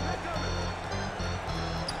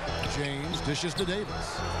 James dishes to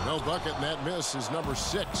Davis. No bucket, and that miss is number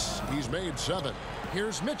 6. He's made 7.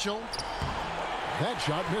 Here's Mitchell. That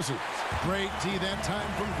shot misses. Great D that time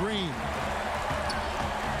from Green.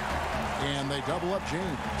 And they double up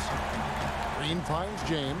James. Green finds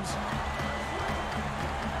James.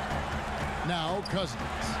 Now Cousins.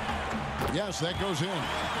 Yes, that goes in.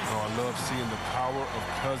 Oh, I love seeing the power of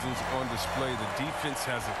Cousins on display. The defense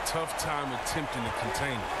has a tough time attempting to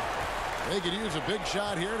contain it. They could use a big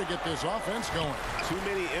shot here to get this offense going. Too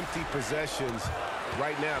many empty possessions.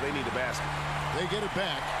 Right now, they need a basket. They get it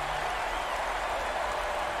back.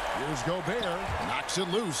 Here's Gobert. Knocks it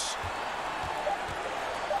loose.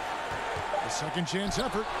 A second chance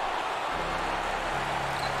effort.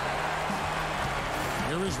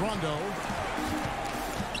 Here is Rondo.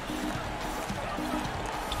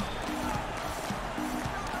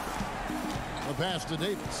 The pass to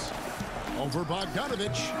Davis. Over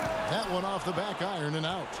Bogdanovich. That one off the back iron and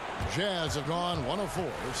out. Jazz have gone 1 of 4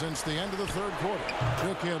 since the end of the third quarter.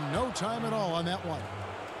 Took him no time at all on that one.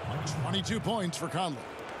 22 points for Conley.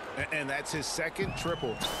 And that's his second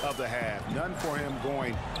triple of the half. None for him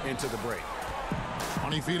going into the break.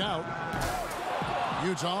 20 feet out.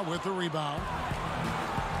 Utah with the rebound.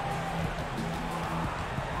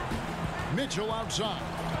 Mitchell outside.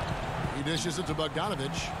 He dishes it to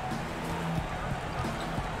Bogdanovich.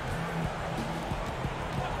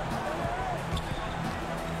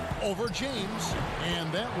 Over James,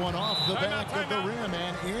 and that one off the back of the rim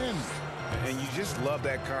and in. And you just love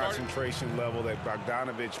that concentration level that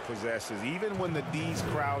Bogdanovich possesses. Even when the D's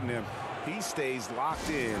crowding him, he stays locked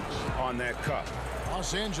in on that cup.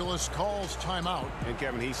 Los Angeles calls timeout. And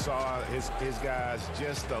Kevin, he saw his guys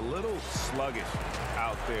just a little sluggish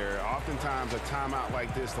out there. Oftentimes a timeout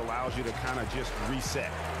like this allows you to kind of just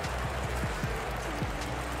reset.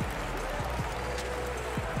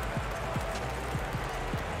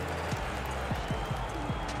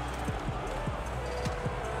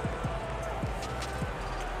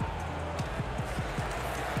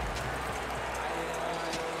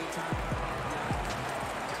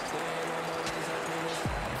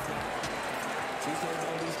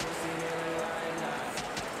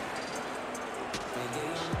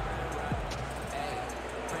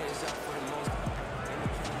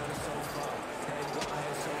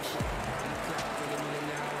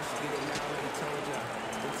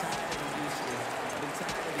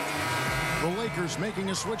 The Lakers making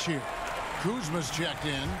a switch here. Kuzma's checked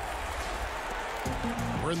in.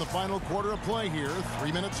 We're in the final quarter of play here.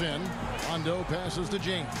 3 minutes in. Rondo passes to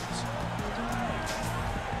James.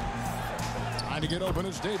 Trying to get open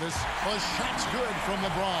is Davis. The shot's good from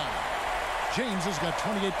LeBron. James has got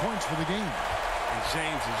 28 points for the game. And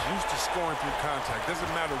James is used to scoring through contact. Doesn't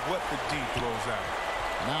matter what the D throws out.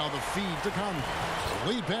 Now the feed to Conley. The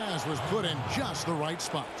lead pass was put in just the right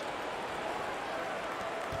spot.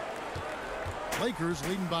 Lakers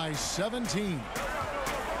leading by 17.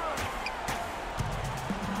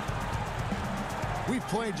 We've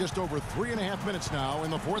played just over 3.5 minutes now in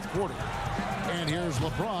the fourth quarter. And here's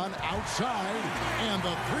LeBron outside, and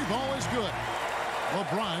the three ball is good.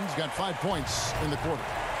 LeBron's got 5 points in the quarter.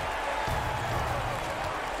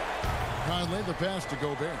 Conley the pass to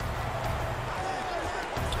Gobert.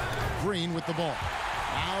 Green with the ball.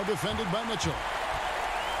 Now defended by Mitchell.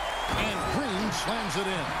 And Green slams it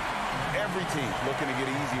in. Every team looking to get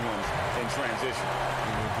easy ones in transition.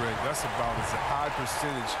 You know, Greg, that's about as a high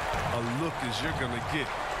percentage a look as you're going to get.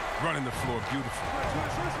 Running the floor beautiful.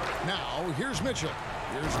 Now here's Mitchell.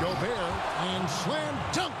 Here's Gobert. And slam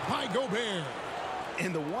dunk by Gobert.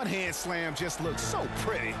 And the one-hand slam just looks so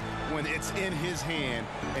pretty when it's in his hand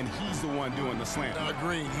and he's the one doing the slam.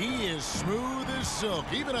 Agreed. He is smooth as silk,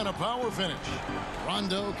 even on a power finish.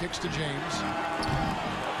 Rondo kicks to James.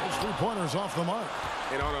 His three-pointers off the mark.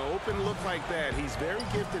 And on an open look like that, he's very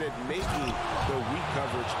gifted at making the weak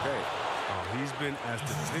coverage pay. Oh, he's been as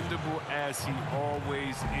dependable as he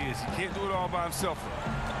always is. He can't do it all by himself.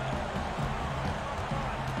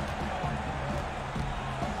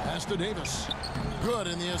 Pass to Davis. Good,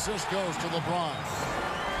 and the assist goes to LeBron.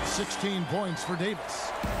 16 points for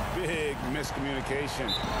Davis. Big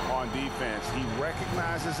miscommunication on defense. He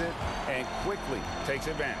recognizes it and quickly takes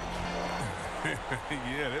advantage.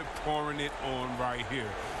 Yeah, they're pouring it on right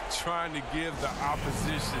here. Trying to give the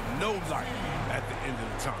opposition no life at the end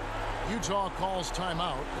of the time. Utah calls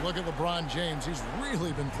timeout. Look at LeBron James. He's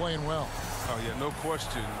really been playing well. Oh, yeah, no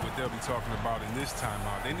question what they'll be talking about in this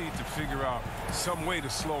timeout. They need to figure out some way to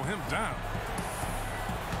slow him down.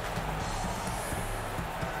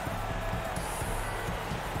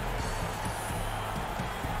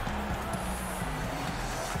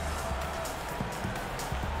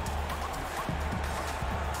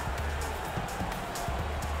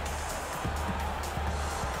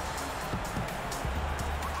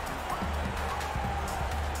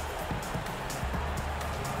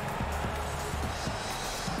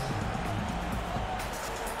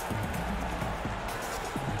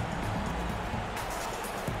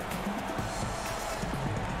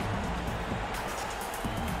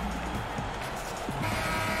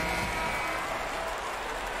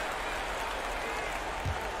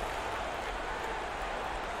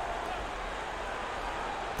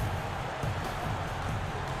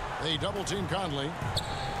 They double-team Conley.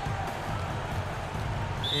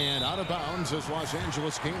 And out of bounds as Los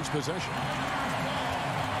Angeles gains possession.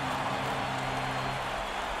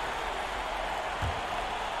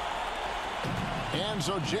 And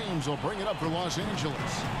so James will bring it up for Los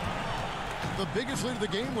Angeles. The biggest lead of the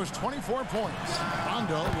game was 24 points.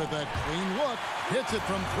 Rondo, with that clean look, hits it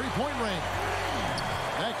from three-point range.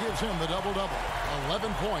 That gives him the double-double.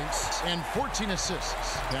 11 points and 14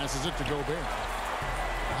 assists. Passes it to Gobert.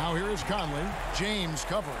 Now here is Conley. James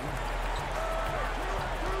covering.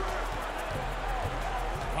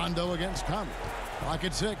 Rondo against Conley. Clock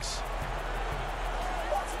at 6.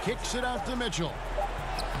 Kicks it out to Mitchell.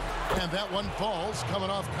 And that one falls, coming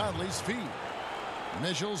off Conley's feet.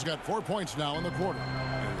 Mitchell's got 4 points now in the quarter.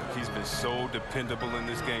 And look, he's been so dependable in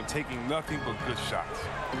this game, taking nothing but good shots.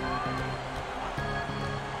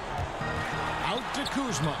 Out to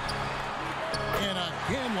Kuzma. And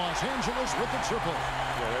again, Los Angeles with the triple.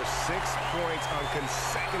 Yeah, there's 6 points on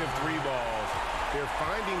consecutive 3 balls. They're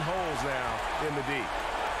finding holes now in the D.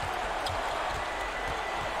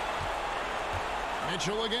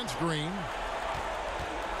 Mitchell against Green.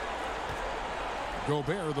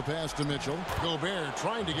 Gobert the pass to Mitchell. Gobert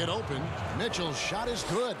trying to get open. Mitchell's shot is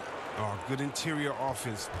good. Oh, good interior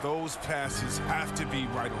offense. Those passes have to be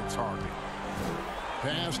right on target.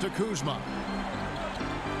 Pass to Kuzma.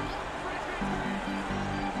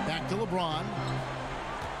 Back to LeBron.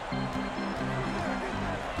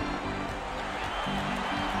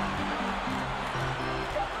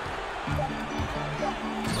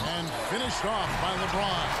 And finished off by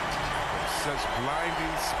LeBron. Such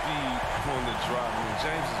blinding speed on the drive. I mean,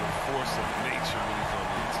 James is a force of nature when he's on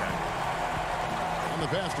the attack. On the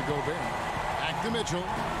pass to Gobert. Back to Mitchell.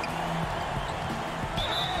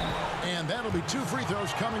 And that'll be 2 free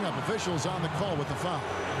throws coming up. Officials on the call with the foul.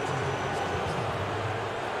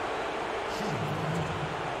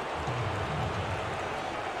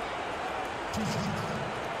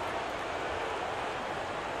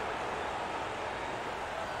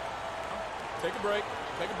 Take a break.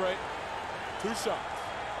 Take a break. 2 shots.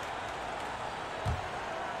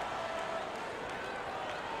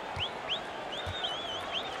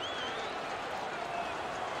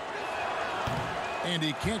 And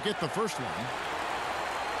he can't get the first one.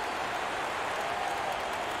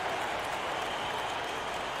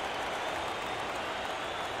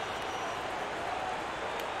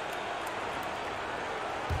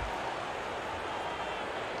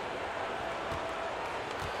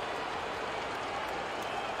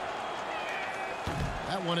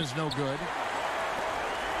 That one is no good.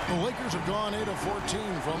 The Lakers have gone 8 of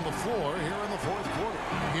 14 from the floor here in the 4th quarter.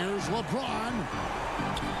 Here's LeBron.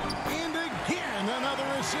 And again, another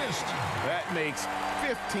assist. That makes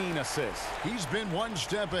 15 assists. He's been 1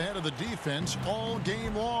 step ahead of the defense all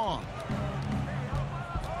game long.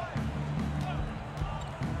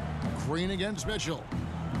 Green against Mitchell.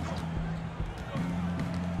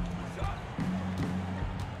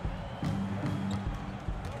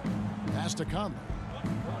 Pass to Conley.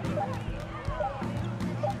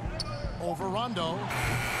 Over Rondo.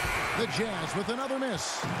 The Jazz with another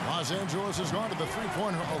miss. Los Angeles has gone to the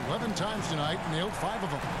three-pointer 11 times tonight, nailed 5 of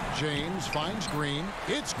them. James finds Green.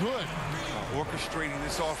 It's good. Orchestrating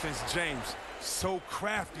this offense, James, so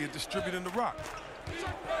crafty at distributing the rock.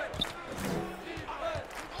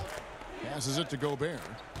 Passes it to Gobert.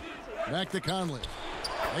 Back to Conley.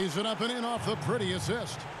 Lays it up and in off the pretty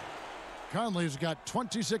assist. Conley's got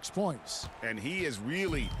 26 points. And he is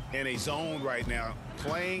really in a zone right now,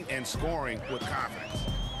 playing and scoring with confidence.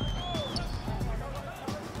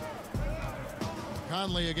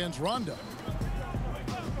 Conley against Rondo.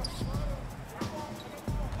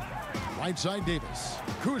 Right side Davis.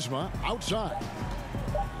 Kuzma outside.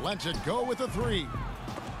 Lets it go with the 3.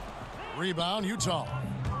 Rebound Utah.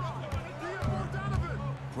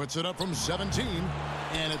 puts it up from 17,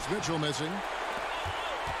 and it's Mitchell missing.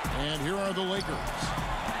 And here are the Lakers.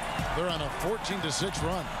 They're on a 14-6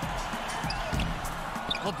 run.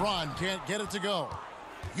 LeBron can't get it to go.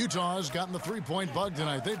 Utah's gotten the three-point bug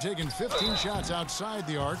tonight. They've taken 15 shots outside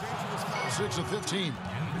the arc, 6 of 15.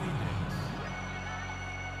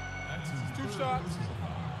 2 shots,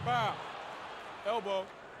 foul, elbow,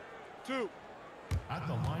 2. At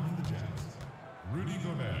the line of the Jazz, Rudy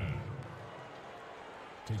Gobert,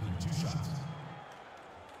 taking 2 shots.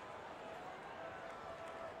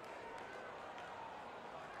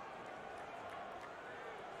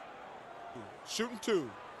 Shooting 2.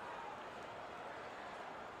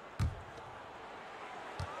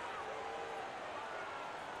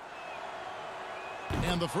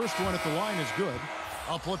 And the first one at the line is good.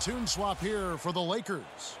 A platoon swap here for the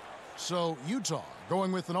Lakers. So Utah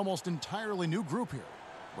going with an almost entirely new group here.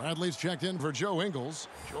 Bradley's checked in for Joe Ingles.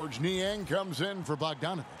 George Niang comes in for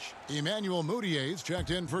Bogdanovich. Emmanuel Mudiay's checked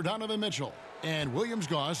in for Donovan Mitchell. And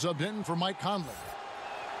Williams-Goss subbed in for Mike Conley.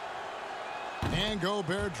 And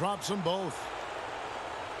Gobert drops them both.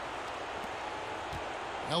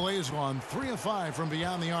 LA's gone 3 of 5 from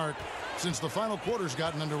beyond the arc since the final quarter's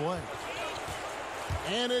gotten underway.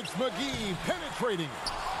 And it's McGee penetrating.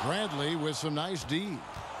 Bradley with some nice D.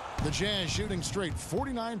 The Jazz shooting straight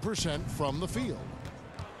 49% from the field.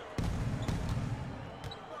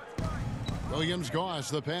 Williams-Goss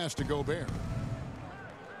the pass to Gobert.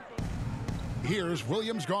 Here's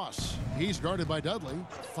Williams-Goss. He's guarded by Dudley.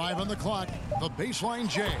 5 on the clock. The baseline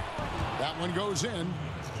J. That one goes in.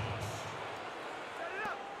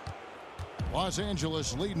 Los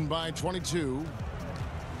Angeles leading by 22.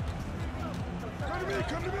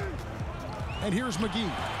 Come to me. And here's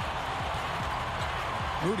McGee.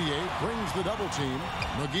 Mudiay brings the double team.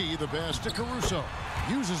 McGee the pass to Caruso.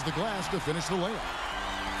 Uses the glass to finish the layup.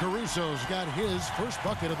 Caruso's got his first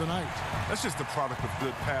bucket of the night. That's just the product of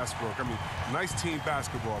good pass work. I mean, nice team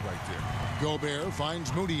basketball right there. Gobert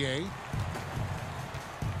finds Mudiay.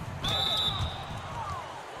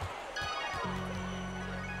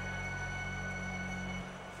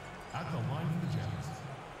 At the line of the Jazz,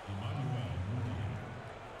 Emmanuel Mudiay,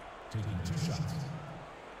 taking 2 shots.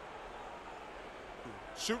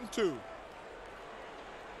 Shooting 2.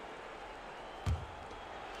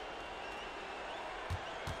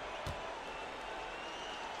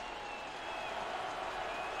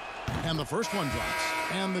 And the first one drops.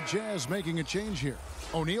 And the Jazz making a change here.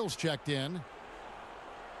 O'Neal's checked in.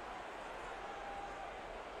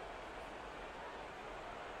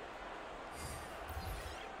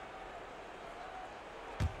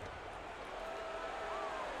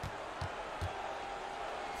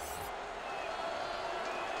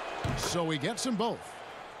 So he gets them both.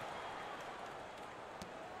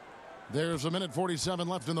 There's 1:47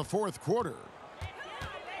 left in the fourth quarter.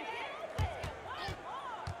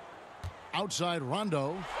 Outside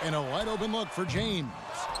Rondo, and a wide open look for James.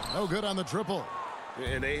 No good on the triple.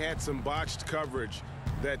 And they had some botched coverage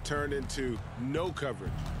that turned into no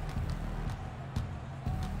coverage.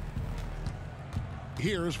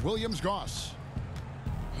 Here's Williams-Goss.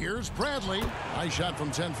 Here's Bradley. Nice shot from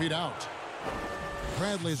 10 feet out.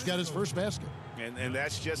 Bradley's got his first basket. And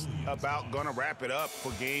that's just about going to wrap it up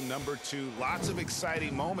for game number 2. Lots of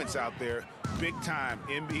exciting moments out there. Big-time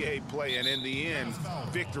NBA play, and in the end,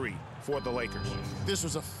 victory for the Lakers. This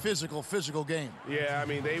was a physical game. Yeah, I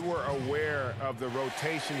mean, they were aware of the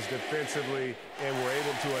rotations defensively and were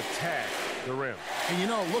able to attack the rim. And, you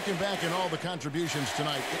know, looking back at all the contributions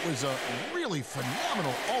tonight, it was a really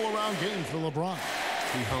phenomenal all-around game for LeBron.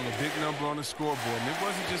 He hung a big number on the scoreboard, and it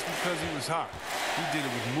wasn't just because he was hot. He did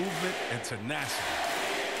it with movement and tenacity.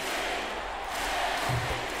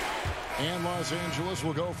 And Los Angeles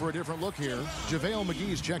will go for a different look here. JaVale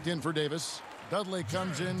McGee's checked in for Davis. Dudley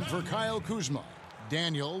comes in for Kyle Kuzma.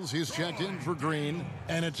 Daniels, he's checked in for Green.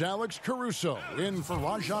 And it's Alex Caruso in for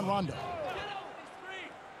Rajon Rondo.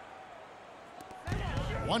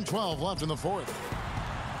 1:12 left in the fourth.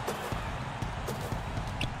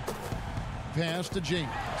 Pass to James.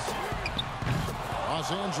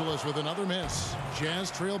 Los Angeles with another miss.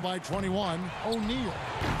 Jazz trail by 21. O'Neal.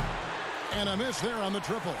 And a miss there on the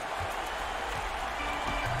triple.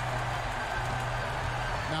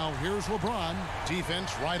 Now here's LeBron.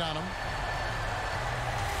 Defense right on him.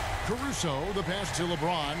 Caruso, the pass to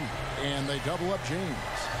LeBron. And they double up James.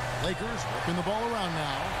 Lakers working the ball around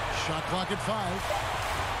now. Shot clock at 5.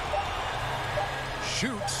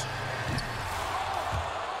 Shoots.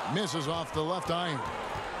 Misses off the left iron.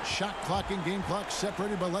 Shot clock and game clock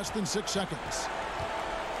separated by less than 6 seconds.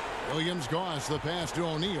 Williams-Goss the pass to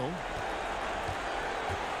O'Neal.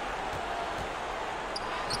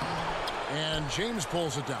 And James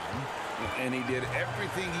pulls it down. And he did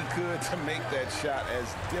everything he could to make that shot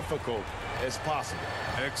as difficult as possible.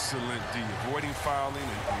 Excellent D, avoiding fouling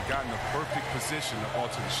and got in the perfect position to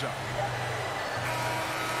alter the shot.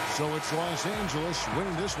 So it's Los Angeles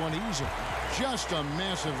winning this one easily. Just a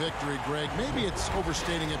massive victory, Greg. Maybe it's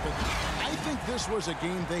overstating it, but I think this was a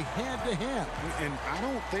game they had to have. And I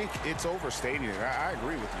don't think it's overstating it. I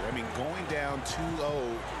agree with you. I mean, going down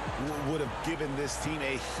 2-0 would have given this team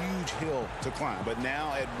a huge hill to climb. But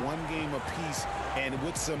now at one game apiece and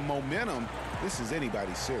with some momentum, this is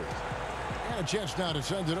anybody's series. And a chance now to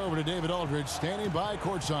send it over to David Aldridge, standing by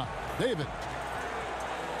courtside. David.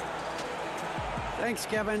 Thanks,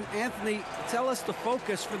 Kevin. Anthony, tell us the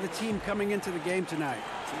focus for the team coming into the game tonight.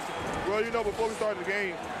 Well, before we started the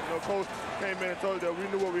game, Coach came in and told us that we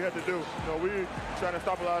knew what we had to do. We were trying to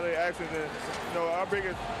stop a lot of their actions, and our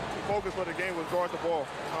biggest focus for the game was guard the ball.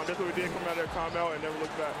 That's what we did, come out of their timeout and never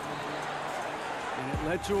look back. And it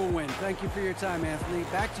led to a win. Thank you for your time, Anthony.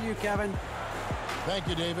 Back to you, Kevin. Thank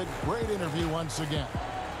you, David. Great interview once again.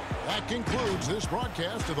 That concludes this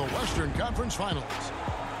broadcast of the Western Conference Finals.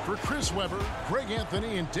 For Chris Webber, Greg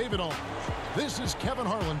Anthony, and David Aldridge, this is Kevin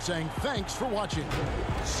Harlan saying thanks for watching.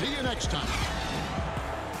 See you next time.